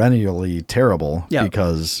perennially terrible Yeah.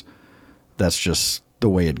 because that's just the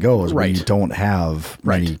way it goes. When Right. you don't have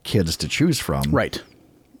Right. many kids to choose from. Right.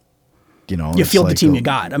 You You field the team you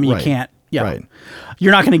got. I mean, right, you can't. Yeah. Right.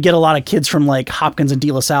 You're not going to get a lot of kids from like Hopkins and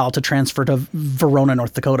De La Salle to transfer to Verona,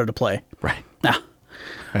 North Dakota to play. Right. Yeah.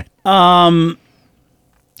 Right.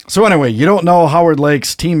 So anyway, you don't know Howard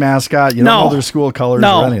Lake's team mascot. You don't No. know their school colors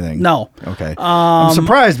No. or anything. No. Okay. I'm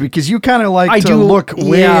surprised because you kind of like I to do look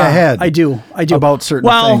way ahead. I do about certain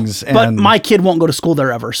things. But And my kid won't go to school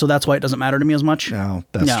there ever, so that's why it doesn't matter to me as much. No,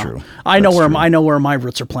 that's true. I know That's where true. I know where my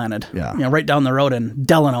roots are planted. Yeah. right down the road in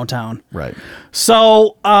Delano Town. Right.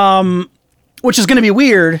 So, which is going to be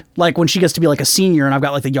weird, like when she gets to be like a senior, and I've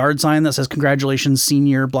got like the yard sign that says "Congratulations,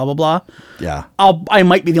 senior," blah blah blah. Yeah. I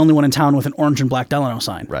might be the only one in town with an orange and black Delano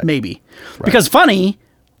sign. Right. Maybe. Because funny,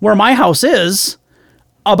 where my house is,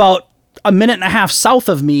 about a minute and a half south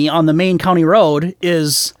of me on the main county road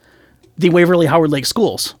is the Waverly Howard Lake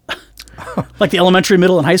schools. Like the elementary,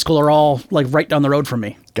 middle, and high school are all like right down the road from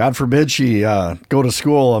me. God forbid she go to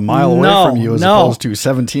school a mile away from you as opposed to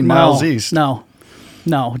 17 miles east.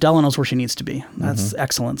 No, Delano's where she needs to be. That's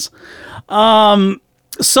excellence.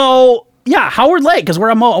 So yeah, Howard Lake is where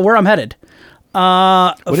I'm headed. What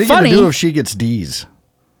are you going to do if she gets D's?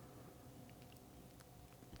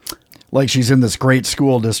 Like she's in this great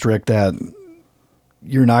school district that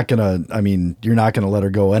you're not going to let her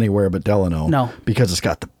go anywhere but Delano. No. Because it's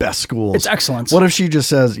got the best schools. It's excellence. What if she just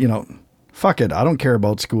says, fuck it, I don't care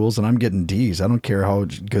about schools and I'm getting D's. I don't care how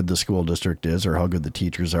good the school district is or how good the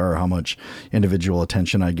teachers are or how much individual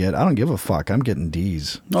attention I get. I don't give a fuck. I'm getting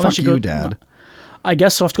D's. No, fuck she you, go- Dad. I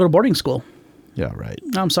guess I'll have to go to boarding school. Yeah, right.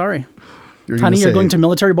 No, I'm sorry. You're Honey, gonna you're say- going to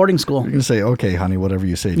military boarding school. You're going to say, okay, honey, whatever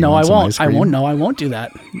you say. Do you No, want I some won't. ice I cream? won't. No, I won't do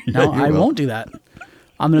that. No, you I will. won't do that.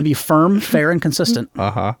 I'm going to be firm, fair, and consistent.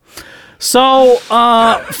 Uh-huh. So,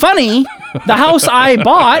 funny, the house I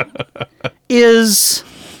bought is...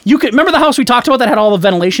 You could remember the house we talked about that had all the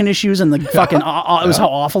ventilation issues and the fucking... it was how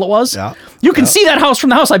awful it was? Yeah. You can see that house from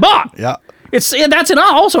the house I bought. Yeah. That's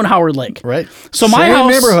also in Howard Lake. Right. So my Same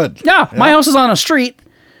house... neighborhood. Yeah, my house is on a street.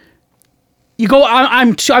 You go...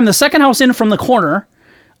 I'm the second house in from the corner,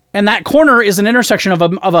 and that corner is an intersection of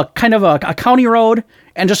a kind of a county road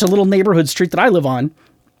and just a little neighborhood street that I live on.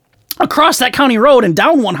 Across that county road and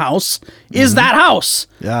down one house is that house.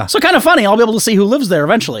 Yeah. So kind of funny. I'll be able to see who lives there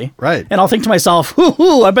eventually. Right. And I'll think to myself,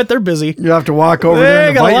 hoo, I bet they're busy. You have to walk over They there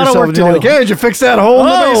and got a invite lot of yourself work and to you're do. like, hey, did you fix that hole in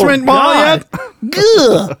the basement wall yet?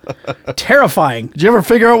 Ugh. Terrifying. Did you ever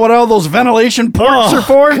figure out what all those ventilation ports are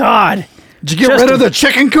for? God. Did you get Just rid of the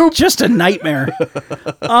chicken coop? Just a nightmare.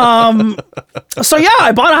 So yeah,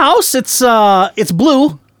 I bought a house. It's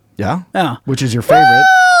blue. Yeah. Yeah. Which is your favorite?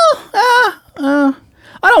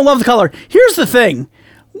 I don't love the color. Here's the thing,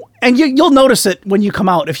 and you'll notice it when you come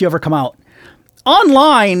out, if you ever come out.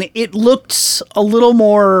 Online, it looks a little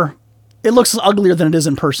more... It looks uglier than it is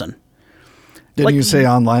in person. Didn't like- you say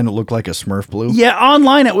online it looked like a Smurf blue? Yeah,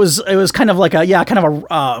 online it was kind of like it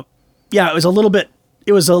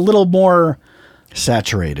was a little more...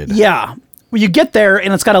 Saturated. Yeah. Well, you get there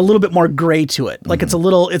and it's got a little bit more gray to it. Like it's a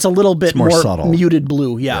little bit more more subtle. muted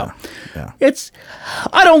blue. Yeah. Yeah.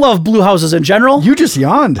 I don't love blue houses in general. You just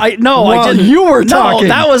yawned. I While didn't. You were No, talking.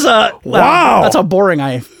 that was Wow. That's how boring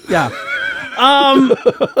yeah.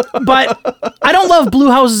 But I don't love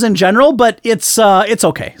blue houses in general, but it's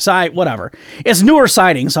okay. So whatever. It's newer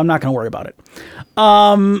siding, so I'm not going to worry about it.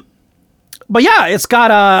 But yeah, it's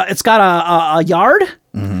got a yard.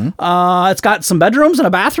 Mm-hmm. It's got some bedrooms and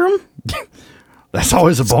a bathroom. That's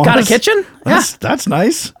always a bonus. Got a kitchen. That's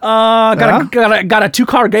nice. Got a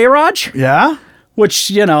 2-car garage, Yeah.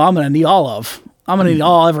 which I'm going to need all of. I'm going to need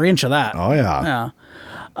every inch of that. Oh yeah.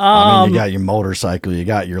 I mean, you got your motorcycle, you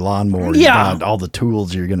got your lawnmower, you got all the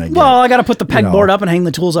tools you're gonna get. Well, I got to put the pegboard up and hang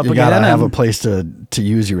the tools up you again. gotta have a place to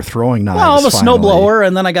use your throwing knives. Well, the finally. snowblower,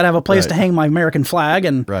 and then I got to have a place to hang my American flag.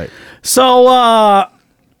 And Right. So,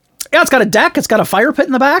 it's got a deck. It's got a fire pit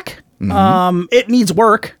in the back. It needs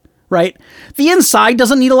work, right? The inside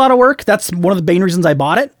doesn't need a lot of work. That's one of the main reasons I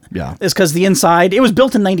bought it. Yeah. Is because the inside, it was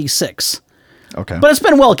built in 96. Okay. But it's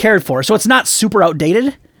been well cared for, so it's not super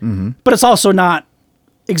outdated, but it's also not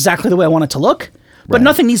exactly the way I want it to look. But Right.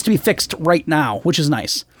 nothing needs to be fixed right now, which is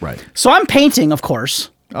nice. Right. So I'm painting, of course.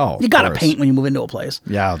 Oh, you got to course. paint when you move into a place.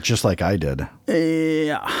 Yeah, just like I did.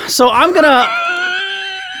 So I'm gonna.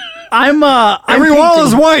 I'm Every wall painting.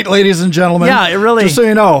 is white, ladies and gentlemen. Yeah, it really- Just so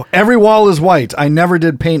you know, every wall is white. I never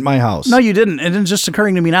did paint my house. No, you didn't. It's just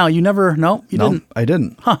occurring to me now. You never. No, you no, didn't. I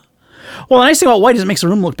didn't. Well, the nice thing about white is it makes the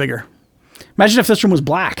room look bigger. Imagine if this room was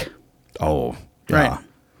black. Oh, yeah.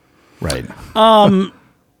 Right.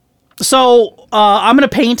 So I'm gonna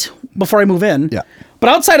paint before I move in. Yeah. But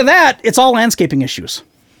outside of that, it's all landscaping issues.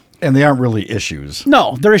 And they aren't really issues.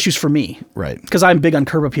 No, they're issues for me. Right. Because I'm big on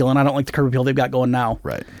curb appeal, and I don't like the curb appeal they've got going now.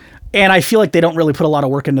 Right. And I feel like they don't really put a lot of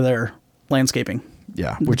work into their landscaping.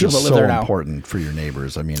 Yeah, The which people is that live so there now. important for your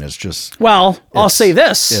neighbors. I mean, it's just Well, I'll it's- say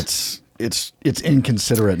this. It's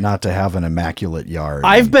inconsiderate not to have an immaculate yard.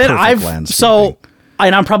 I've and been perfect landscaping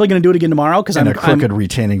and I'm probably going to do it again tomorrow because and I'm a crooked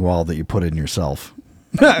retaining wall that you put in yourself.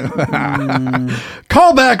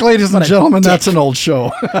 Call back, ladies and gentlemen. That's an old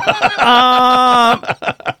show.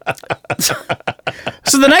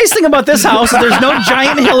 So the nice thing about this house is there's no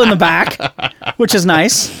giant hill in the back, which is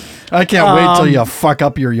nice. I can't wait till you fuck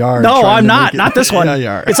up your yard. No, trying I'm to not. make it- Not this one.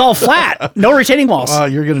 Yeah. It's all flat. No retaining walls.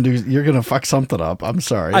 You're gonna fuck something up. I'm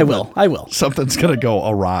sorry. I but will. Something's gonna go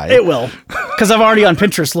awry. It will. Because I'm already on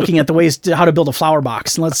Pinterest looking at the ways how to build a flower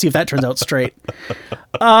box. And let's see if that turns out straight.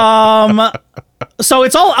 So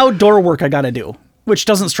it's all outdoor work I got to do, which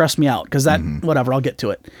doesn't stress me out because that, whatever, I'll get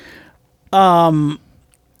to it. What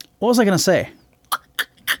was I going to say?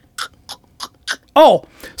 Oh,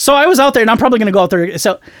 so I was out there and I'm probably going to go out there.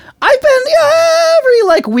 So I've been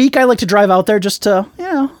every week. I like to drive out there just to,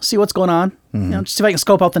 see what's going on. Just see if I can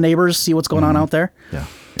scope out the neighbors, see what's going on out there. Yeah.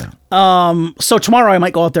 Yeah. So tomorrow I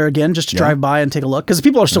might go out there again just to drive by and take a look because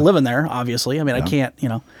people are still living there, obviously. I mean, I can't,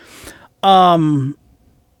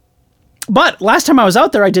 But last time I was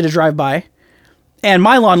out there, I did a drive-by, and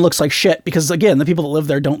my lawn looks like shit because, again, the people that live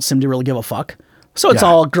there don't seem to really give a fuck. So it's Yeah.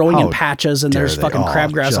 all growing in How patches, and dare there's they? fucking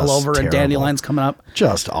crabgrass all just over and terrible. dandelions coming up.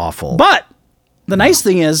 Just awful. But the nice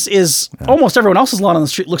thing is almost everyone else's lawn on the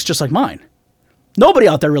street looks just like mine. Nobody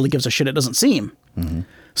out there really gives a shit, it doesn't seem.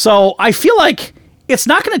 So I feel like it's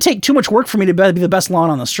not going to take too much work for me to be the best lawn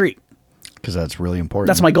on the street. Because that's really important.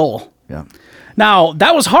 That's my goal. Yeah. Now,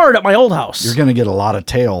 that was hard at my old house. You're gonna get a lot of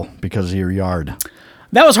tail because of your yard.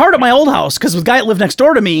 That was hard at my old house because the guy that lived next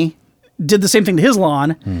door to me did the same thing to his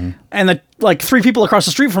lawn, and the three people across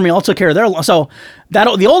the street from me all took care of their lawn. So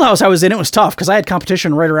the old house I was in, it was tough because I had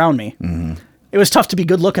competition right around me. It was tough to be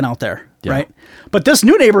good looking out there, right? But this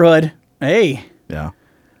new neighborhood, hey, Yeah.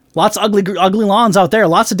 lots of ugly lawns out there,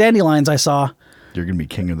 lots of dandelions I saw. You're gonna be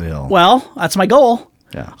king of the hill. Well, that's my goal.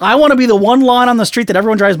 Yeah. I want to be the one lawn on the street that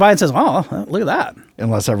everyone drives by and says, "Oh, look at that."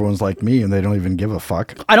 Unless everyone's like me and they don't even give a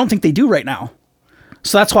fuck. I don't think they do right now.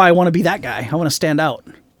 So that's why I want to be that guy. I want to stand out.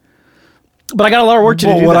 But I got a lot of work to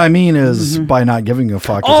do. Well, what I mean is by not giving a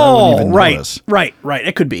fuck, is I Oh, wouldn't even right, notice. right.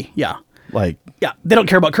 It could be, yeah. Like, Yeah, they don't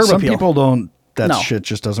care about curb some appeal. people don't. That No. shit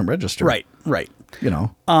just doesn't register. Right. You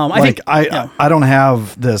know. I think- yeah. I don't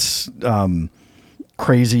have this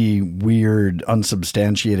crazy, weird,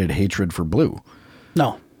 unsubstantiated hatred for blue.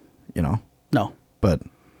 No, You know. no. But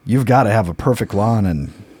you've got to have a perfect lawn,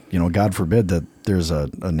 and God forbid that there's a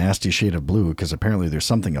nasty shade of blue, because apparently there's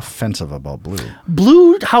something offensive about blue.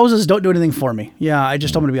 Blue houses don't do anything for me. Yeah, I'm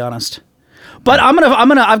going to be honest. But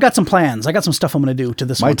I've got some plans. I got some stuff I'm going to do to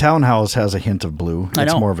this My one. townhouse has a hint of blue. I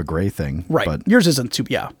It's know. more of a gray thing. Right. But Yours isn't too,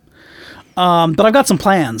 yeah. But I've got some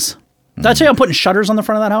plans. Did I tell you I'm putting shutters on the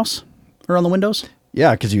front of that house? Or on the windows?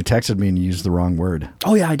 yeah, because you texted me and you used the wrong word.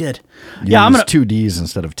 Oh, yeah, I did. You Yeah, I'm used going to... 2 D's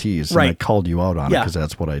instead of T's. Right. And I called you out on it Yeah. because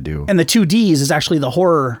that's what I do. And the 2 D's is actually the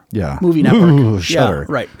horror Yeah. movie network. Ooh, Shudder.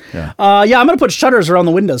 Yeah, right. Yeah. I'm going to put shutters around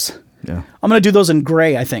the windows. Yeah. I'm going to do those in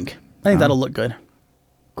gray, I think. I think that'll look good.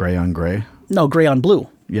 Gray on gray. No, gray on blue.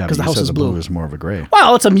 Yeah, because but the you house said is the blue. blue is more of a gray.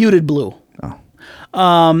 Well, it's a muted blue.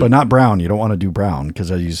 But not brown. You don't want to do brown because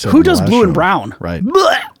as you said. Who in the does last blue and show- brown? Right.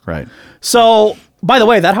 Blech. Right. So, by the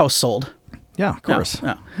way, that house sold. Yeah, of course.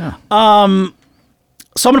 Yeah. Yeah.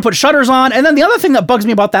 So I'm going to put shutters on. And then the other thing that bugs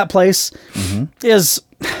me about that place is,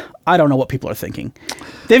 I don't know what people are thinking.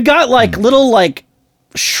 They've got little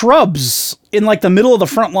shrubs in like the middle of the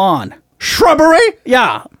front lawn. Shrubbery?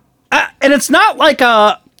 Yeah. And it's not like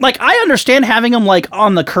I understand having them like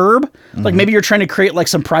on the curb. Like maybe you're trying to create like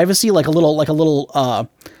some privacy, like a little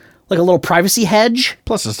privacy hedge.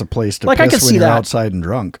 Plus, it's a place to Like, I piss could when see you're that. outside and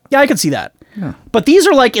drunk. Yeah, I can see that. Yeah. But these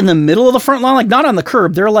are like in the middle of the front lawn, like not on the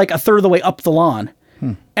curb. They're like a third of the way up the lawn.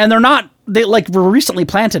 And they like were recently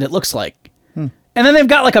planted, it looks like. And then they've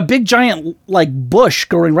got like a big giant like bush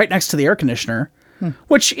growing right next to the air conditioner,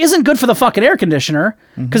 which isn't good for the fucking air conditioner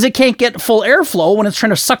because it can't get full airflow when it's trying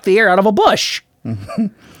to suck the air out of a bush.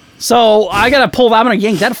 So I'm going to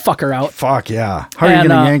yank that fucker out. Fuck yeah. How are you going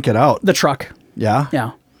to yank it out? The truck. Yeah?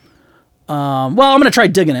 Yeah. Well, I'm going to try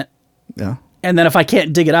digging it. Yeah. And then if I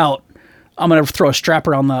can't dig it out, I'm going to throw a strap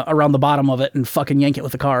around the bottom of it and fucking yank it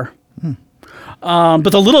with the car. But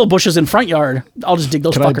the little bushes in front yard, I'll just dig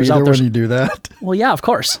those Can fuckers I be out there when you do that? Well, yeah, of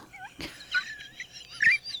course.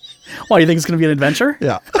 Why, do you think it's going to be an adventure?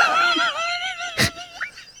 Yeah.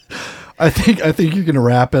 I think you're going to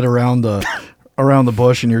wrap it around the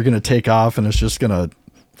bush and you're going to take off and it's just going to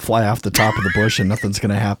fly off the top of the bush and nothing's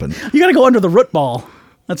going to happen. You got to go under the root ball.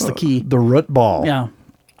 That's the key. The root ball. Yeah.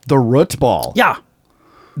 The root ball. Yeah.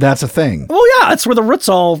 That's a thing. Well, yeah, that's where the roots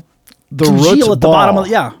all The congeal root at the ball. bottom of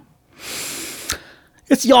yeah.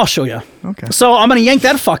 I'll show you. Okay. So I'm going to yank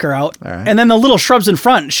that fucker out. All right. And then the little shrubs in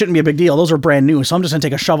front shouldn't be a big deal. Those are brand new. So I'm just going to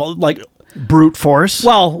take a shovel. Like, Brute force.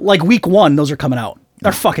 well, like week 1, those are coming out.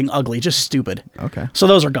 They're fucking ugly. Just stupid. Okay. So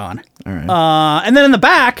those are gone. All right. And then in the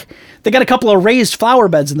back, they got a couple of raised flower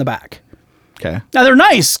beds in the back. Okay. Now they're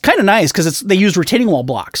nice, kind of nice, because they use retaining wall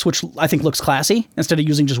blocks, which I think looks classy instead of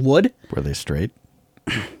using just wood. Were they straight?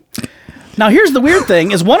 Now here's the weird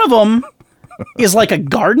thing: is one of them is like a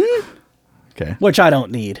garden, Okay. which I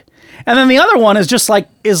don't need, and then the other one is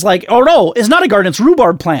oh no, it's not a garden; it's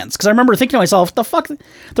rhubarb plants. Because I remember thinking to myself, the fuck,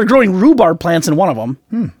 they're growing rhubarb plants in one of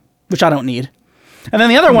them, which I don't need, and then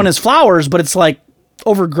the other one is flowers, but it's like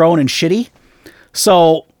overgrown and shitty.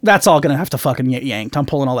 So that's all gonna have to fucking get yanked. I'm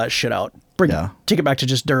pulling all that shit out. Take it back to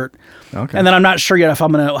just dirt. Okay. And then I'm not sure yet how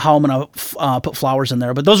I'm gonna put flowers in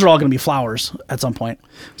there, but those are all gonna be flowers at some point.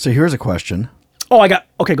 So here's a question. Oh,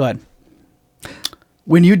 okay, go ahead.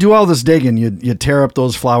 When you do all this digging, you tear up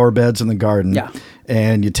those flower beds in the garden. Yeah.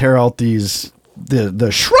 And you tear out the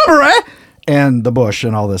shrubbery and the bush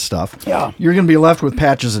and all this stuff. Yeah. You're going to be left with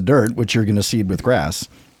patches of dirt, which you're going to seed with grass.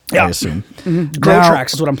 Yeah. I assume. Grow Now,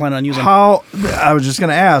 tracks is what I'm planning on using. How I was just going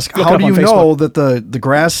to ask, Look it how up do on you know Facebook. that the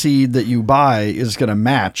grass seed that you buy is going to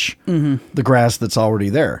match the grass that's already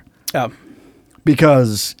there? Yeah.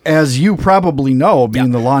 Because as you probably know,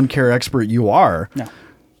 being the lawn care expert you are,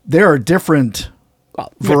 there are different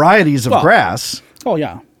varieties of grass. Oh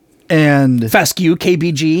yeah. And Fescue,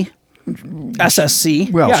 KBG,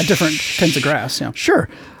 SSC. Well, yeah, different kinds of grass. Yeah. sure.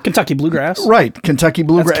 Kentucky bluegrass. Right, Kentucky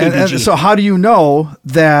bluegrass. That's And KBG. so how do you know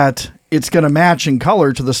that it's going to match in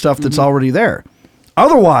color to the stuff that's already there?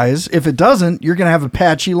 Otherwise, if it doesn't, you're going to have a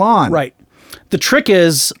patchy lawn. Right. The trick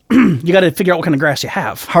is you got to figure out what kind of grass you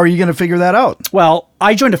have. How are you going to figure that out? Well,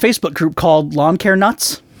 I joined a Facebook group called Lawn Care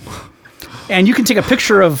Nuts. And you can take a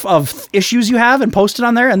picture of issues you have and post it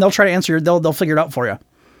on there, and they'll try to answer they'll figure it out for you.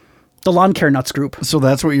 The Lawn Care Nuts group. So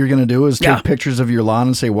that's what you're going to do is take Yeah. pictures of your lawn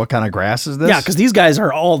and say, what kind of grass is this? Yeah, because these guys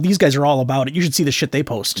are all about it. You should see the shit they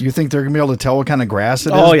post. You think they're going to be able to tell what kind of grass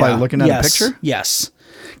it is by looking at a picture? Yes.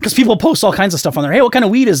 Because people post all kinds of stuff on there. Hey, what kind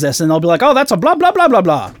of weed is this? And they'll be like, oh, that's a blah, blah, blah, blah,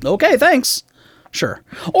 blah. Okay, thanks. Sure.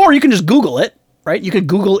 Or you can just Google it, right? You could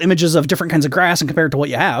Google images of different kinds of grass and compare it to what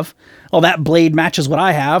you have. Oh, that blade matches what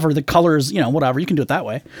I have, or the colors, whatever. You can do it that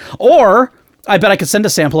way. Or I bet I could send a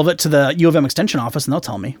sample of it to the U of M extension office and they'll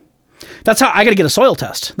tell me. That's how I got to get a soil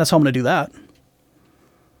test. That's how I'm going to do that.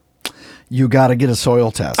 You got to get a soil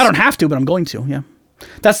test. I don't have to, but I'm going to. Yeah.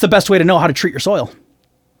 That's the best way to know how to treat your soil.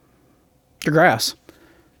 Your grass.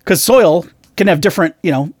 Because soil can have different,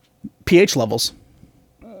 pH levels.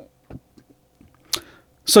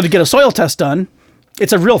 So to get a soil test done,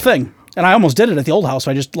 it's a real thing. And I almost did it at the old house.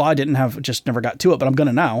 So I just never got to it, but I'm going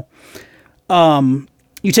to now.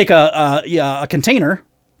 You take a container,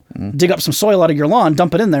 dig up some soil out of your lawn,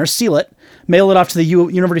 dump it in there, seal it, mail it off to the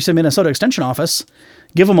University of Minnesota Extension office,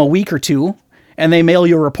 give them a week or two, and they mail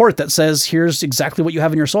you a report that says, here's exactly what you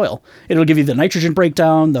have in your soil. It'll give you the nitrogen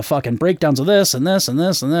breakdown, the fucking breakdowns of this and this and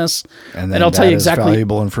this and this. And then it'll tell you exactly.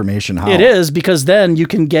 valuable information how. It is, because then you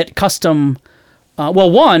can get custom.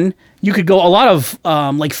 You could go a lot of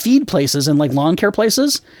like feed places and like lawn care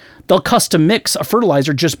places. They'll custom mix a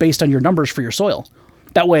fertilizer just based on your numbers for your soil.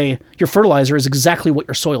 That way, your fertilizer is exactly what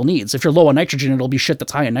your soil needs. If you're low on nitrogen, it'll be shit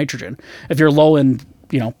that's high in nitrogen. If you're low in,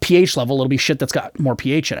 pH level, it'll be shit that's got more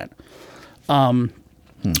pH in it.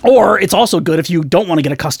 Or it's also good if you don't want to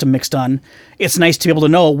get a custom mix done. It's nice to be able to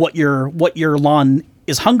know what your lawn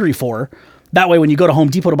is hungry for. That way, when you go to Home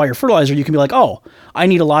Depot to buy your fertilizer, you can be like, oh, I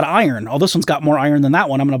need a lot of iron. Oh, this one's got more iron than that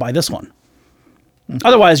one. I'm going to buy this one.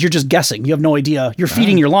 Otherwise, you're just guessing. You have no idea. You're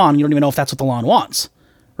feeding your lawn. You don't even know if that's what the lawn wants,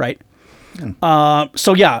 right?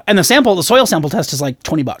 So yeah, and the soil sample test is like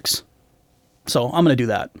 $20. So I'm going to do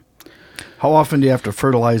that. How often do you have to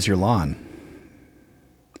fertilize your lawn?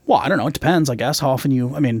 Well, I don't know. It depends, I guess, how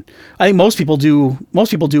often I think most people do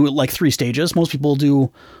it like 3 stages. Most people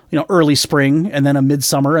do, early spring and then a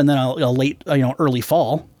midsummer and then a late, early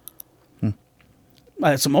fall.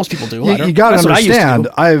 That's what most people do. You got to understand,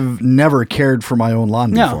 I've never cared for my own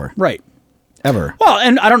lawn before. Right. Ever. Well,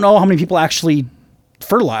 and I don't know how many people actually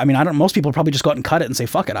fertilize. Most people probably just go out and cut it and say,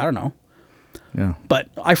 fuck it. I don't know. Yeah. But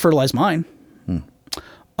I fertilize mine.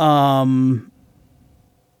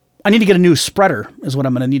 I need to get a new spreader is what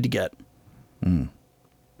I'm going to need to get.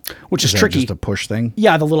 Which is tricky. Just a push thing?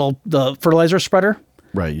 Yeah, the fertilizer spreader.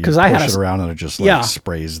 Right. You push it around and it just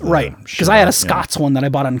sprays the right. Because I had a Scott's one that I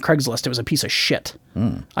bought on Craigslist. It was a piece of shit.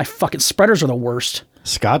 Spreaders are the worst.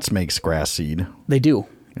 Scott's makes grass seed. They do.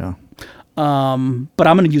 Yeah. But I'm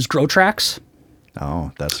going to use Grow Tracks.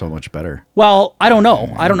 Oh, that's so much better. Well, I don't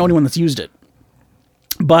know. I don't know anyone that's used it.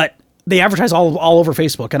 But they advertise all over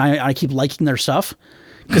Facebook, and I keep liking their stuff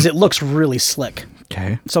because it looks really slick.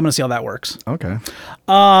 Okay. So I'm going to see how that works. Okay.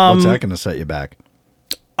 What's that going to set you back?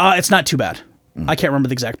 It's not too bad. I can't remember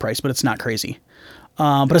the exact price, but it's not crazy.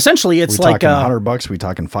 But essentially, it's we like talking $100. We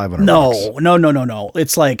talking $500. No.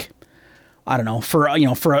 It's like, I don't know,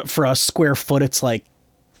 for a square foot, it's like,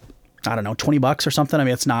 I don't know, $20 or something.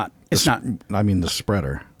 It's not. I mean the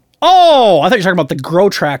spreader. Oh, I thought you were talking about the Grow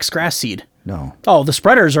Tracks grass seed. No. Oh, the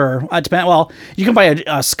spreaders are. Well, you can buy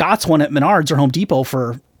a Scott's one at Menards or Home Depot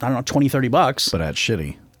for, I don't know, $20-$30. But that's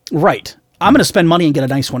shitty. Right. I'm going to spend money and get a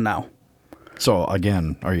nice one now. So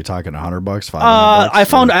again, are you talking $100, $500? I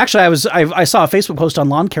found I saw a Facebook post on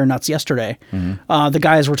Lawn Care Nuts yesterday. The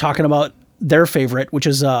guys were talking about their favorite, which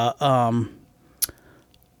is Echo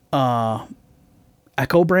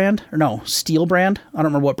brand Steel brand. I don't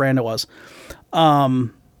remember what brand it was.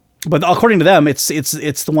 But according to them, it's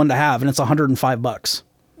the one to have, and it's $105.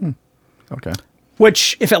 Okay.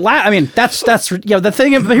 Which, if it that's the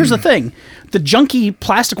thing. But here's the thing: the junky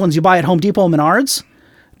plastic ones you buy at Home Depot and Menards,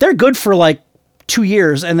 they're good for like 2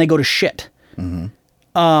 years, and they go to shit.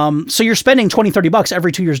 So you're spending $20-$30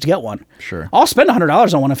 every 2 years to get one. Sure. I'll spend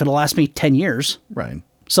 $100 on one if it'll last me 10 years. Right.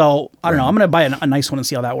 So I don't know. I'm going to buy a nice one and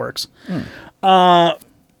see how that works.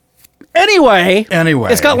 Anyway,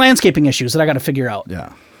 it's got landscaping issues that I got to figure out.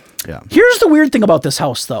 Yeah. Here's the weird thing about this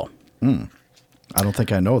house, though. I don't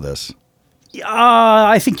think I know this.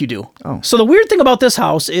 I think you do. Oh. So the weird thing about this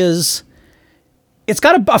house is it's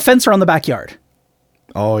got a fence around the backyard.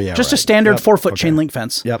 Oh, yeah. Just a standard 4-foot chain link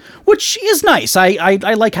fence. Yep. Which is nice. I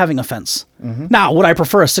like having a fence. Now, would I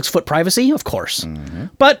prefer a 6-foot privacy? Of course.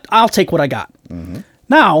 But I'll take what I got.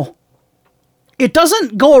 Now, it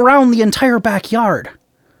doesn't go around the entire backyard,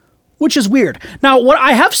 which is weird. Now, what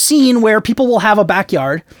I have seen where people will have a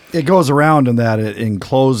backyard. It goes around in that it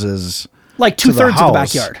encloses like 2/3 of the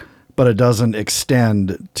backyard. But it doesn't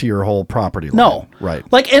extend to your whole property line. No. Right.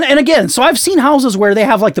 Like, and again, so I've seen houses where they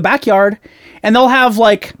have like the backyard and they'll have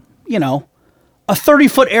like, a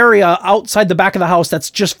 30-foot area outside the back of the house that's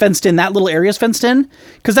just fenced in. That little area's fenced in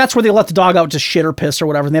because that's where they let the dog out to shit or piss or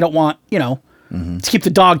whatever. And they don't want, to keep the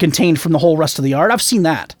dog contained from the whole rest of the yard. I've seen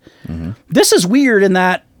that. This is weird in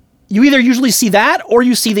that you either usually see that or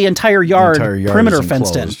you see the entire yard perimeter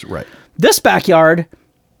fenced in. Right. This backyard,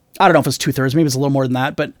 I don't know if it's 2/3, maybe it's a little more than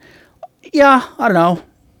that, but yeah, I don't know.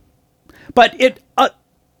 But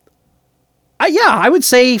I would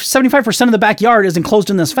say 75% of the backyard is enclosed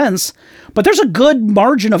in this fence, but there's a good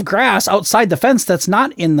margin of grass outside the fence that's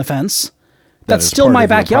not in the fence. That's still my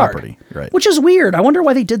backyard, right? Which is weird. I wonder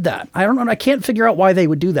why they did that. I don't know. I can't figure out why they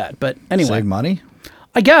would do that. But anyway, save money.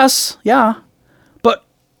 I guess, yeah. But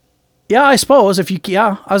yeah, I suppose I was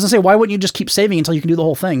gonna say, why wouldn't you just keep saving until you can do the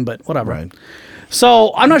whole thing? But whatever. Right.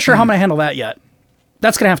 So I'm not sure how I'm gonna handle that yet.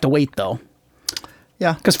 That's gonna have to wait though.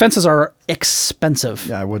 Yeah. Because fences are expensive.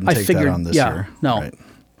 Yeah, I wouldn't take that on this year. No.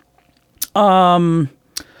 Right.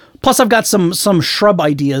 Plus, I've got some shrub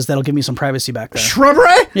ideas that'll give me some privacy back there.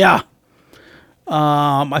 Shrubbery? Yeah.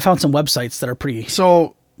 I found some websites that are pretty.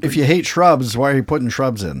 So, if you hate shrubs, why are you putting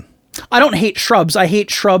shrubs in? I don't hate shrubs. I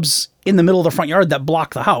hate shrubs in the middle of the front yard that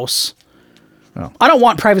block the house. Oh. I don't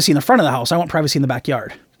want privacy in the front of the house. I want privacy in the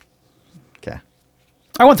backyard. Okay.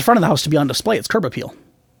 I want the front of the house to be on display. It's curb appeal.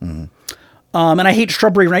 And I hate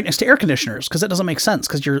shrubbery right next to air conditioners because that doesn't make sense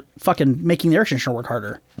because you're fucking making the air conditioner work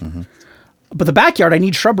harder. But the backyard, I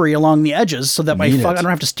need shrubbery along the edges so that I Need it. don't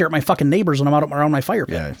have to stare at my fucking neighbors when I'm out around my fire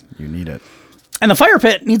pit. Yeah, you need it. And the fire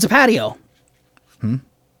pit needs a patio.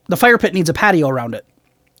 The fire pit needs a patio around it.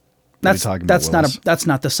 That's talking about, Willis? That's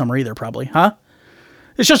not this summer either, probably, huh?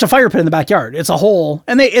 It's just a fire pit in the backyard. It's a hole,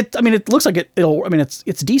 and it looks like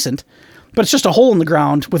it's decent, but it's just a hole in the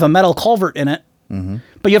ground with a metal culvert in it. Mm-hmm.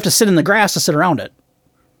 But you have to sit in the grass to sit around it.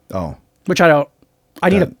 Oh, Which I don't.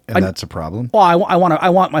 That's a problem. Well, I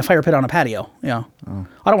want my fire pit on a patio. Yeah. Oh.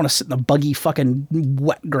 I don't want to sit in the buggy fucking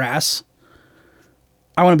wet grass.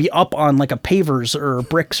 I want to be up on like a pavers or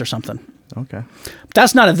bricks or something. Okay. But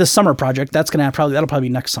that's not a this summer project. That'll probably be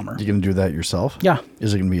next summer. You gonna do that yourself? Yeah.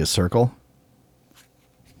 Is it gonna be a circle?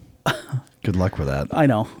 Good luck with that. I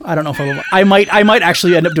know. I don't know if I might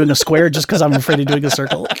actually end up doing a square just because I'm afraid of doing a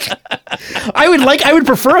circle. I would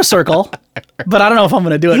prefer a circle, but I don't know if I'm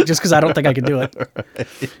going to do it just because I don't think I can do it.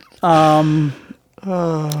 But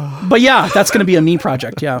yeah, that's going to be a me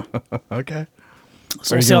project. Yeah. Okay.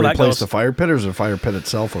 So Are we'll you see how gonna that replace goes. the fire pit, or is the fire pit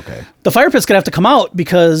itself okay? The fire pit's going to have to come out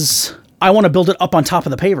because I want to build it up on top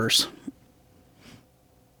of the pavers.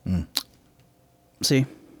 See,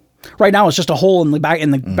 right now it's just a hole in the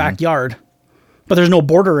backyard, but there's no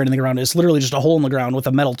border or anything around it. It's literally just a hole in the ground with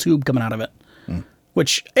a metal tube coming out of it,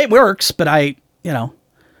 which it works. But I don't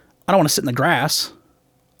want to sit in the grass.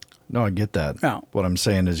 No, I get that. No. What I'm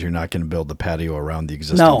saying is you're not going to build the patio around the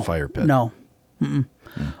existing fire pit. No.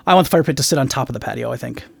 I want the fire pit to sit on top of the patio, I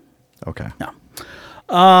think. Okay. No.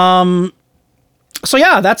 So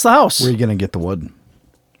yeah, that's the house. Where are you going to get the wood?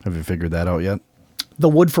 Have you figured that out yet? The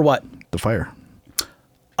wood for what? The fire.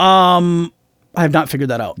 I have not figured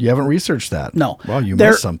that out. You haven't researched that? No. Well, you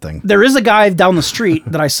missed something. There is a guy down the street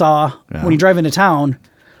that I saw Yeah. when you drive into town.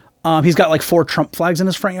 He's got like 4 Trump flags in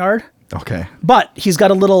his front yard. Okay. But he's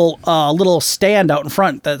got a little stand out in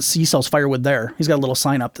front that he sells firewood there. He's got a little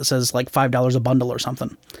sign up that says like $5 a bundle or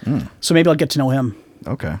something. So maybe I'll get to know him.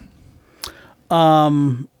 Okay.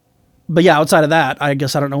 But yeah, outside of that, I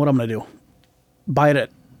guess I don't know what I'm going to do. Buy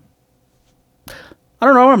it. I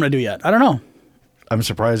don't know what I'm going to do yet. I don't know. I'm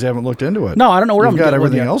surprised you haven't looked into it. No, I don't know where You've I'm got gonna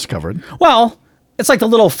everything look at. else covered. Well, it's like the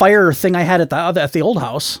little fire thing I had at the old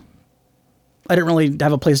house. I didn't really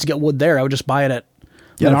have a place to get wood there. I would just buy it at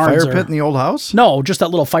You had a Menards fire or- pit in the old house? No, just that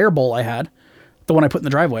little fire bowl I had. The one I put in the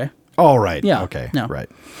driveway. Oh, right. Yeah. Okay. Yeah. Right.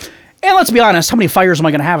 And let's be honest, how many fires am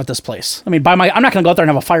I going to have at this place? I mean, I'm not going to go out there and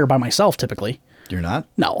have a fire by myself typically. You're not?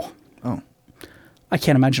 No. Oh. I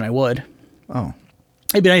can't imagine I would. Oh.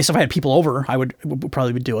 It'd be nice if I had people over. I would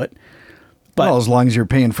probably do it. But Well, as long as you're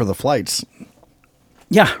paying for the flights.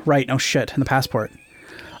 yeah, right. No shit. And the passport.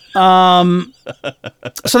 So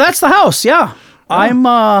that's the house. Yeah. And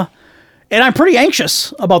I'm pretty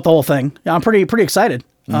anxious about the whole thing. Yeah, I'm pretty excited.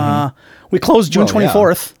 We closed June Well, yeah.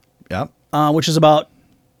 24th, Yep. which is about,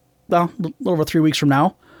 a little over 3 weeks from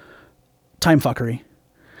now. Time fuckery.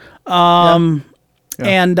 Yeah.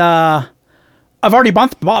 And I've already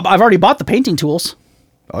bought the painting tools.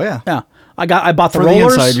 Oh, yeah. Yeah. I bought the For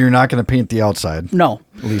rollers. the inside, you're not going to paint the outside. No.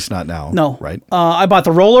 At least not now. No. Right? I bought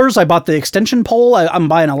the rollers. I bought the extension pole. I'm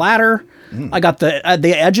buying a ladder. I got the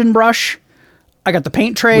edging brush. I got the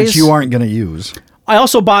paint trays. Which you aren't going to use. I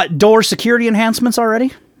also bought door security enhancements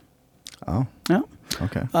already. Oh. Yeah.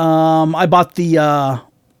 Okay. I bought the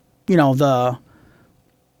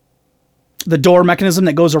door mechanism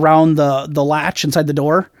that goes around the latch inside the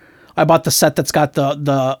door. I bought the set that's got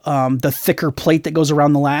the thicker plate that goes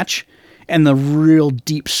around the latch and the real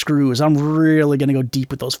deep screws. I'm really going to go deep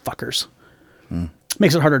with those fuckers.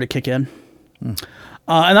 Makes it harder to kick in. And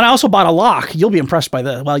then I also bought a lock. You'll be impressed by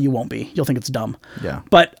this. Well, you won't be. You'll think it's dumb. Yeah.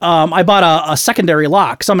 But I bought a secondary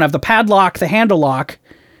lock. So I'm going to have the padlock, the handle lock,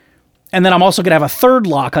 and then I'm also going to have a third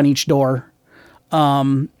lock on each door.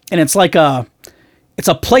 And it's like it's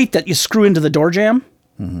a plate that you screw into the door jamb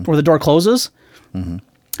where the door closes.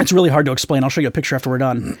 It's really hard to explain. I'll show you a picture after we're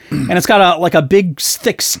done. And it's got a big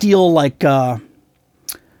thick steel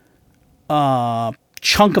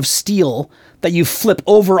chunk of steel that you flip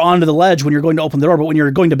over onto the ledge when you're going to open the door. But when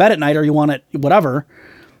you're going to bed at night or you want it, whatever,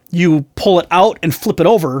 you pull it out and flip it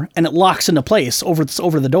over and it locks into place over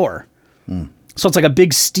the door. So it's like a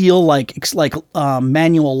big steel,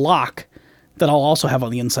 manual lock that I'll also have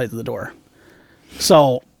on the inside of the door.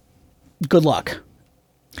 So good luck.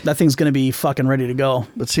 That thing's going to be fucking ready to go.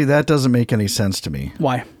 But see, that doesn't make any sense to me.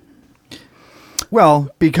 Why? Well,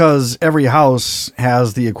 because every house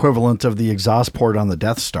has the equivalent of the exhaust port on the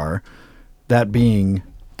Death Star, that being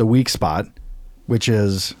the weak spot, which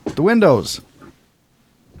is the windows.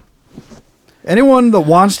 Anyone that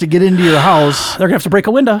wants to get into your house... They're going to have to break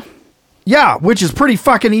a window. Yeah, which is pretty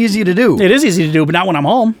fucking easy to do. It is easy to do, but not when I'm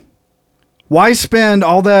home. Why spend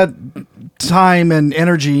all that time and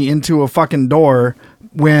energy into a fucking door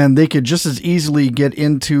when they could just as easily get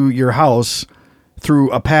into your house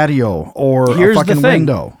through a patio or Here's a the fucking thing.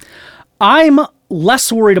 window? I'm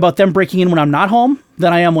less worried about them breaking in when I'm not home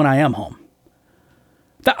than I am when I am home.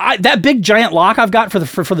 That big giant lock I've got for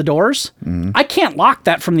the doors, I can't lock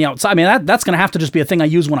that from the outside. I mean, that's going to have to just be a thing I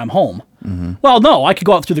use when I'm home. Well, no, I could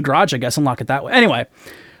go out through the garage, I guess, and lock it that way. Anyway,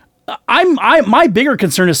 my bigger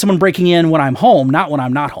concern is someone breaking in when I'm home, not when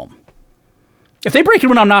I'm not home. If they break in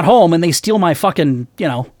when I'm not home and they steal my fucking,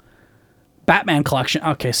 Batman collection,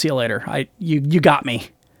 okay, see you later. You got me.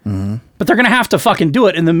 But they're going to have to fucking do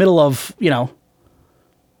it in the middle of,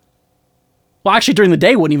 well, actually, during the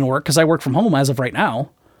day wouldn't even work because I work from home as of right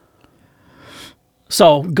now.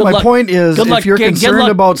 So, good luck. My point is, if you're concerned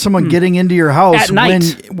about someone getting into your house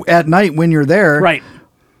At night when you're there, right?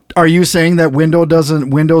 Are you saying that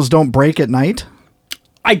windows don't break at night?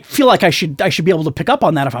 I feel like I should be able to pick up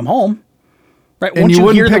on that if I'm home, right? And you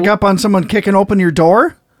wouldn't pick up on someone kicking open your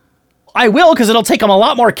door? I will, because it'll take them a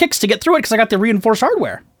lot more kicks to get through it because I got the reinforced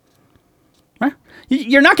hardware. Right?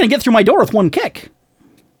 You're not going to get through my door with one kick.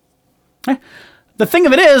 The thing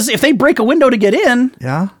of it is, if they break a window to get in,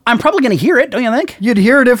 I'm probably going to hear it, don't you think? You'd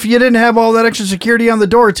hear it if you didn't have all that extra security on the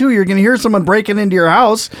door, too. You're going to hear someone breaking into your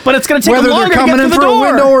house. But it's going to take them longer to get through the door. Whether they're coming in through a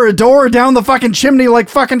window or a door or down the fucking chimney like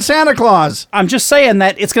fucking Santa Claus. I'm just saying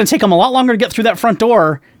that it's going to take them a lot longer to get through that front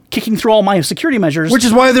door, kicking through all my security measures. Which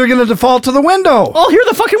is why they're going to default to the window. I'll hear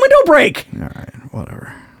the fucking window break. All right,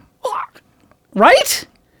 whatever. Right?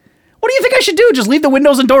 What do you think I should do? Just leave the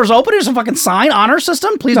windows and doors open? There's a fucking sign, honor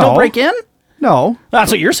system. Please don't break in? No.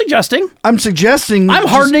 That's what you're suggesting. I'm suggesting... I'm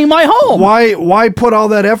hardening my home. Why put all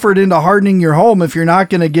that effort into hardening your home if you're not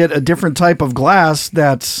going to get a different type of glass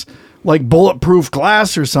that's like bulletproof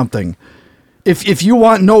glass or something? If you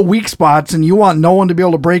want no weak spots and you want no one to be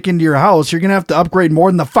able to break into your house, you're going to have to upgrade more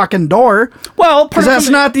than the fucking door. Well, because that's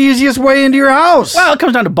not the easiest way into your house. Well, it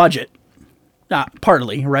comes down to budget.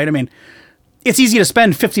 Partly, right? I mean, it's easy to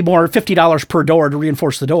spend $50 per door to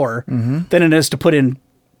reinforce the door than it is to put in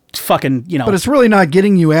fucking, But it's really not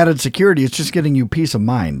getting you added security. It's just getting you peace of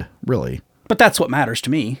mind, really. But that's what matters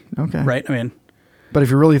to me. Okay. Right? I mean... But if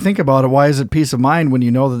you really think about it, why is it peace of mind when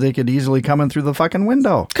you know that they could easily come in through the fucking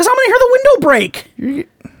window? Because I'm going to hear the window break.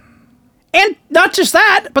 And not just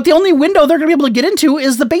that, but the only window they're going to be able to get into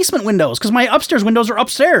is the basement windows, because my upstairs windows are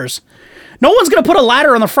upstairs. No one's going to put a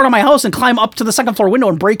ladder on the front of my house and climb up to the second floor window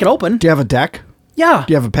and break it open. Do you have a deck? Yeah.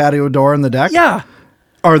 Do you have a patio door in the deck? Yeah.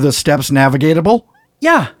 Are the steps navigatable?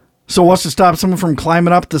 Yeah. So what's to stop someone from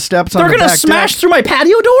climbing up the steps on the back deck? They're going to smash through my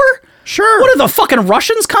patio door? Sure. What are the fucking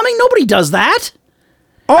Russians coming? Nobody does that.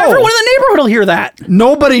 Oh. Everyone in the neighborhood will hear that.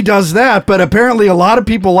 Nobody does that, but apparently a lot of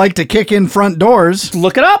people like to kick in front doors.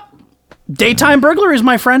 Look it up. Daytime burglaries,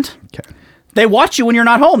 my friend. Okay. They watch you when you're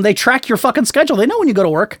not home. They track your fucking schedule. They know when you go to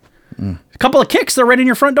work. A couple of kicks, they're right in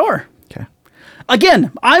your front door. Okay.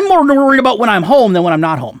 Again, I'm more worried about when I'm home than when I'm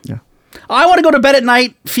not home. Yeah. I want to go to bed at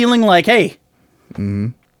night feeling like, hey,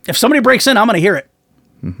 if somebody breaks in, I'm going to hear it.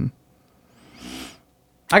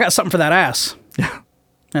 I got something for that ass. Yeah.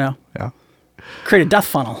 Yeah. Create a death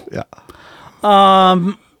funnel. Yeah.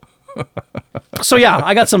 So yeah,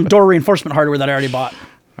 I got some door reinforcement hardware that I already bought.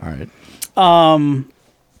 All right.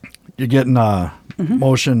 You're getting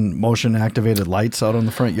motion activated lights out on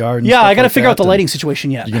the front yard. Yeah, I got to figure out the lighting situation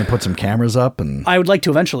yet. You're gonna put some cameras up and I would like to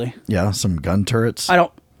eventually. Yeah, some gun turrets. I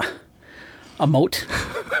don't. A moat?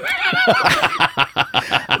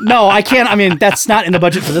 No, I can't. I mean, that's not in the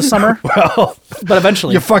budget for this summer. Well, but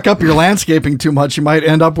eventually. You fuck up your landscaping too much, you might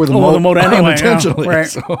end up with a moat anyway. unintentionally. Yeah, right.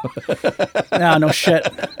 So. Yeah, no shit.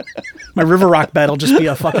 My river rock bed will just be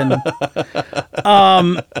a fucking...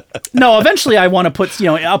 No, eventually I want to put,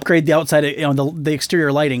 upgrade the outside, the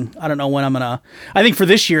exterior lighting. I don't know when I'm going to... I think for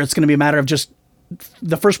this year, it's going to be a matter of just...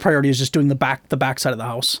 The first priority is just doing the back side of the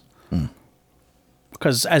house.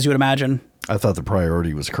 Because as you would imagine... I thought the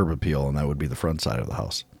priority was curb appeal, and that would be the front side of the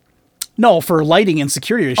house. No, for lighting and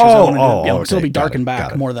security issues. Okay. It'll be dark and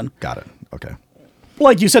back more than... Got it. Okay.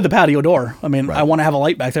 Like you said, the patio door. I mean, right. I want to have a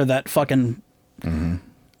light back there that fucking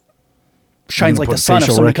shines like the sun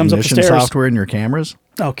if somebody comes up the stairs. Software in your cameras?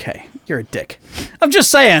 Okay, you're a dick. I'm just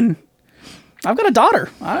saying. I've got a daughter.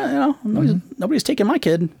 Nobody's taking my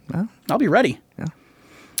kid. Yeah. I'll be ready. Yeah.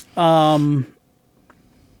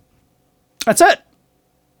 That's it.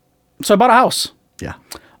 So I bought a house. Yeah.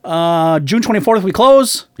 June 24th we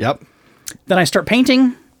close. Yep. Then I start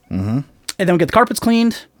painting. And then we get the carpets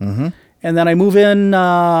cleaned. And then I move in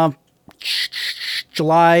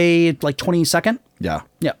July 22nd. Yeah.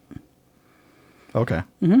 Yep. Okay.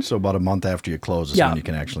 So about a month after you close is when you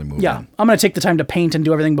can actually move in. I'm going to take the time to paint and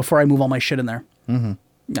do everything before I move all my shit in there.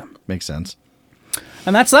 Yeah. Makes sense.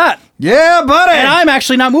 And that's that. Yeah, buddy. And I'm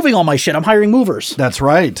actually not moving all my shit. I'm hiring movers That's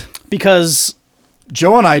right. because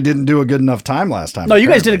Joe and I didn't do a good enough time last time. no, you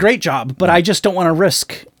guys did a great job, but I just don't want to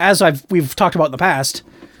risk, as we've talked about in the past.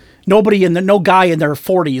 No guy in their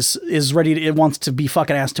 40s is ready to, wants to be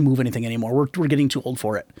fucking asked to move anything anymore. We're getting too old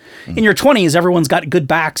for it. In your 20s, everyone's got good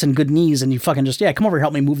backs and good knees, and you fucking just, come over here,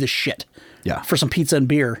 help me move this shit. Yeah. For some pizza and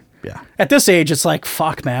beer. Yeah. At this age, it's like,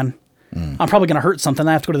 fuck, man. I'm probably going to hurt something.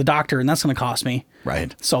 I have to go to the doctor, and that's going to cost me.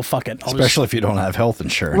 Right. So fuck it. Especially if you don't have health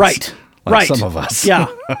insurance. Right. Like right. some of us. Yeah.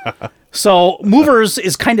 So movers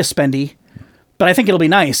is kind of spendy, but I think it'll be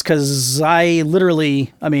nice because I'll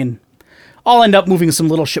end up moving some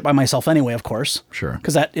little shit by myself anyway, of course. Sure.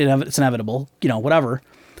 Because it's inevitable, whatever.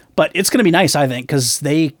 But it's going to be nice, I think, because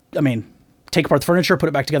take apart the furniture, put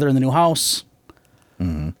it back together in the new house.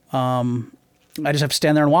 Mm-hmm. I just have to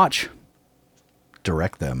stand there and watch.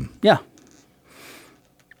 Direct them. Yeah.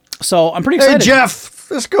 So I'm pretty Hey, excited. Jeff,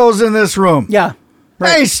 this goes in this room. Yeah.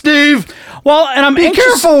 Hey, Steve. Well, and Be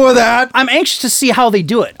careful with that. I'm anxious to see how they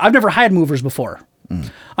do it. I've never had movers before.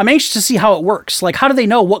 I'm anxious to see how it works. Like, how do they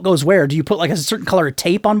know what goes where? Do you put like a certain color of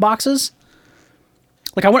tape on boxes?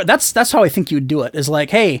 Like, that's how I think you would do it. Is like,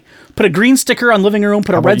 hey, put a green sticker on living room,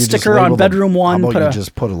 put a red sticker on bedroom one. How about you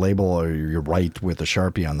just put a label or you write with a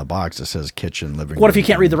Sharpie on the box that says kitchen, living room. What if you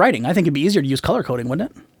can't read the writing? I think it'd be easier to use color coding,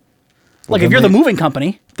 wouldn't it? Well, like, if you're the moving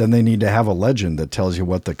company. Then they need to have a legend that tells you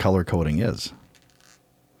what the color coding is.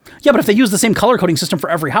 Yeah, but if they use the same color coding system for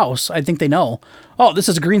every house, I think they know. Oh, this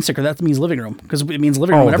is a green sticker. That means living room because it means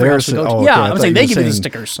living room in every house we go to. Okay. Yeah, I'm saying they give you the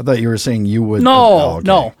stickers. I thought you were saying you would. No, okay.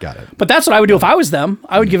 no. Got it. But that's what I would do if I was them.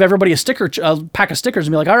 I would give everybody a pack of stickers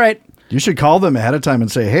and be like, all right. You should call them ahead of time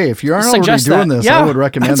and say, hey, if you aren't already Suggest doing that. this, Yeah, I would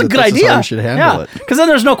recommend that's a that good this idea. is how you should handle it. Because then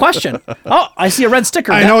there's no question. Oh, I see a red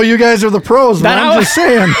sticker. I know you guys are the pros, but I'm just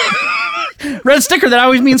saying. Red sticker that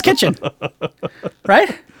always means kitchen.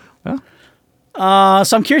 Right? Yeah.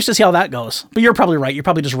 So I'm curious to see how that goes. But you're probably right. You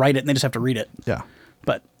probably just write it and they just have to read it. Yeah.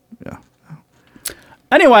 But Yeah.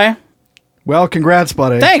 anyway. Well, congrats,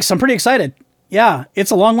 buddy. Thanks. I'm pretty excited. Yeah. It's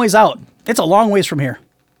a long ways out. It's a long ways from here.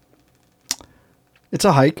 It's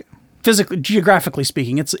a hike. Physically, geographically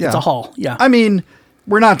speaking, it's a haul. Yeah. I mean,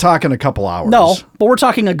 we're not talking a couple hours. No, but we're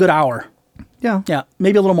talking a good hour. Yeah. Yeah.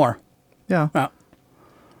 Maybe a little more. Yeah. Yeah.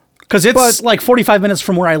 Because it's like 45 minutes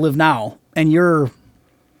from where I live now, and you're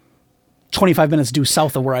 25 minutes due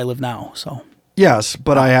south of where I live now. So Yes,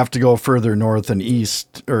 but I have to go further north and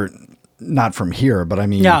east, or not from here, but I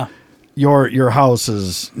mean, your house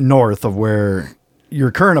is north of where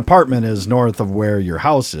your current apartment is north of where your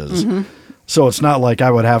house is. Mm-hmm. So it's not like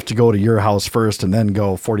I would have to go to your house first and then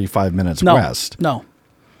go 45 minutes west. No.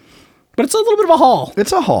 But it's a little bit of a haul.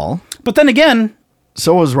 It's a haul. But then again.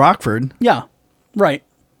 So is Rockford. Yeah. Right.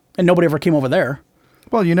 And nobody ever came over there.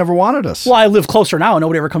 Well, you never wanted us. Well, I live closer now, and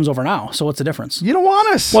nobody ever comes over now. So what's the difference? You don't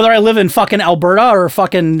want us. Whether I live in fucking Alberta or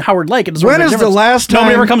fucking Howard Lake, it doesn't When make a is the difference. last time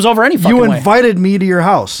nobody ever comes over any fucking you way. invited me to your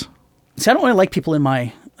house? See, I don't really like people in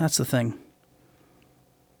my... That's the thing.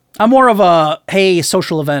 I'm more of a, hey,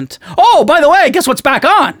 social event. Oh, by the way, guess what's back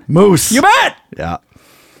on? Moose. You bet! Yeah.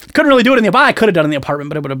 Couldn't really do it in the... I could have done it in the apartment,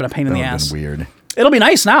 but it would have been a pain in the ass. That would have been weird. It'll be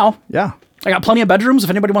nice now. Yeah. I got plenty of bedrooms if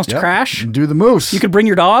anybody wants to crash. Do the moose. You could bring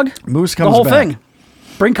your dog. Moose comes The whole back. thing.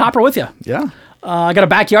 Bring Copper with you. Yeah. I got a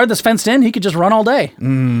backyard that's fenced in. He could just run all day.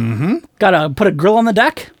 Mm-hmm. Got to put a grill on the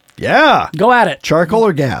deck. Yeah. Go at it. Charcoal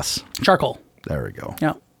or gas? Charcoal. There we go.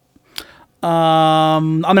 Yeah.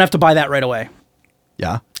 I'm going to have to buy that right away.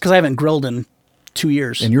 Yeah. Because I haven't grilled in 2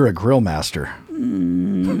 years. And you're a grill master. What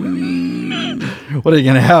are you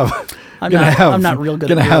going to have? I'm not real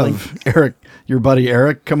good at grilling. Have Eric, your buddy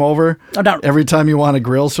Eric, come over every time you want to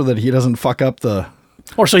grill so that he doesn't fuck up the...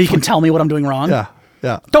 Or so he can tell me what I'm doing wrong. Yeah,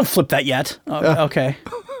 yeah. Don't flip that yet. Yeah. Okay.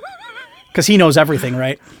 Because he knows everything,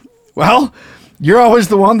 right? Well, you're always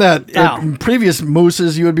the one that in previous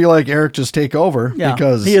mooses you would be like, Eric, just take over. Yeah,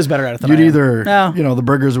 because he is better at it than you'd I am. either, Yeah. the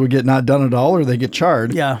burgers would get not done at all or they get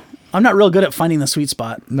charred. Yeah. I'm not real good at finding the sweet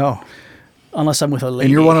spot. No. Unless I'm with a lady.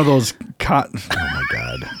 And you're one of those oh my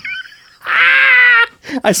God.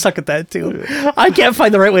 I suck at that too. I can't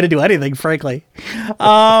find the right way to do anything, frankly.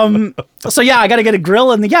 So yeah, I got to get a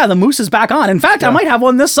grill, and the moose is back on. In fact, I might have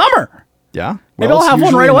one this summer. Yeah. Maybe Well, I'll have one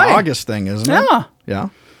usually right an away. August thing, isn't it? Yeah. Yeah.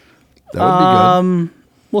 That would be good.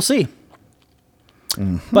 We'll see.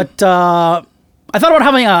 Mm-hmm. But I thought about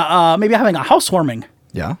having maybe having a housewarming.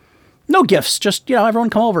 Yeah. No gifts, just everyone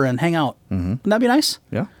come over and hang out. Mm-hmm. Wouldn't that be nice?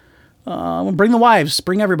 Yeah. Bring the wives,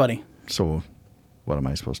 bring everybody. So, what am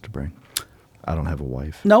I supposed to bring? I don't have a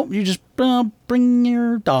wife. No, you just bring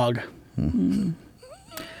your dog.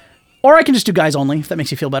 Or I can just do guys only if that makes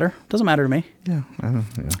you feel better. Doesn't matter to me. Yeah. I don't,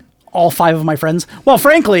 yeah. All 5 of my friends. Well,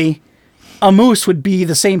 frankly, a moose would be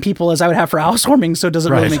the same people as I would have for housewarming, so does it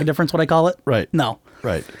really Right. make a difference what I call it? Right. No.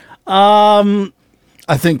 Right.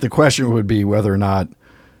 I think the question would be whether or not,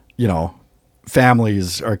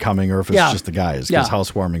 families are coming or if it's Yeah. just the guys. Yeah. Because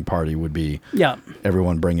housewarming party would be Yeah.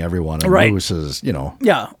 everyone bring everyone. And Right. moose is, Yeah.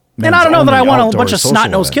 And men's I don't know that I only want a outdoor bunch of social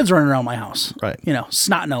snot-nosed event. kids running around my house. Right.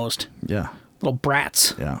 Snot-nosed. Yeah. Little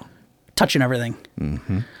brats. Yeah. Touching everything.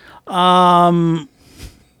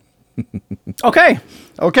 Okay.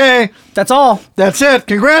 Okay. That's all. That's it.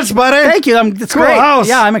 Congrats, buddy. Thank you. It's Cool great. house.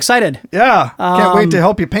 Yeah, I'm excited. Yeah. Can't wait to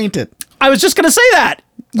help you paint it. I was just going to say that.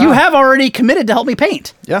 You have already committed to help me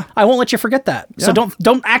paint. Yeah. I won't let you forget that. So Yeah.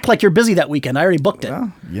 don't act like you're busy that weekend. I already booked it.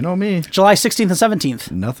 Well, you know me. July 16th and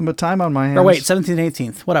 17th. Nothing but time on my hands. Or wait, 17th and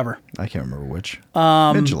 18th. Whatever. I can't remember which.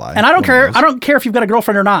 Mid-July. And I don't one of care. those. I don't care if you've got a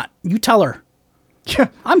girlfriend or not. You tell her. Yeah.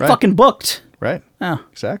 I'm right. fucking booked. Right. Yeah.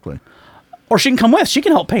 Exactly. Or she can come with. She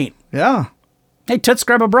can help paint. Yeah. Hey, Toots,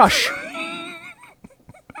 grab a brush.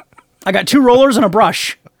 I got 2 rollers and a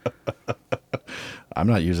brush. I'm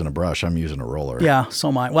not using a brush. I'm using a roller. Yeah, so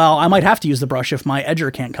am I. Well, I might have to use the brush if my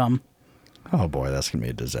edger can't come. Oh boy, that's gonna be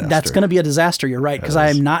a disaster. That's going to be a disaster. You're right, because I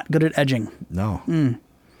am not good at edging. No.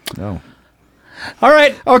 No. All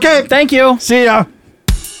right. Okay. Thank you. See ya.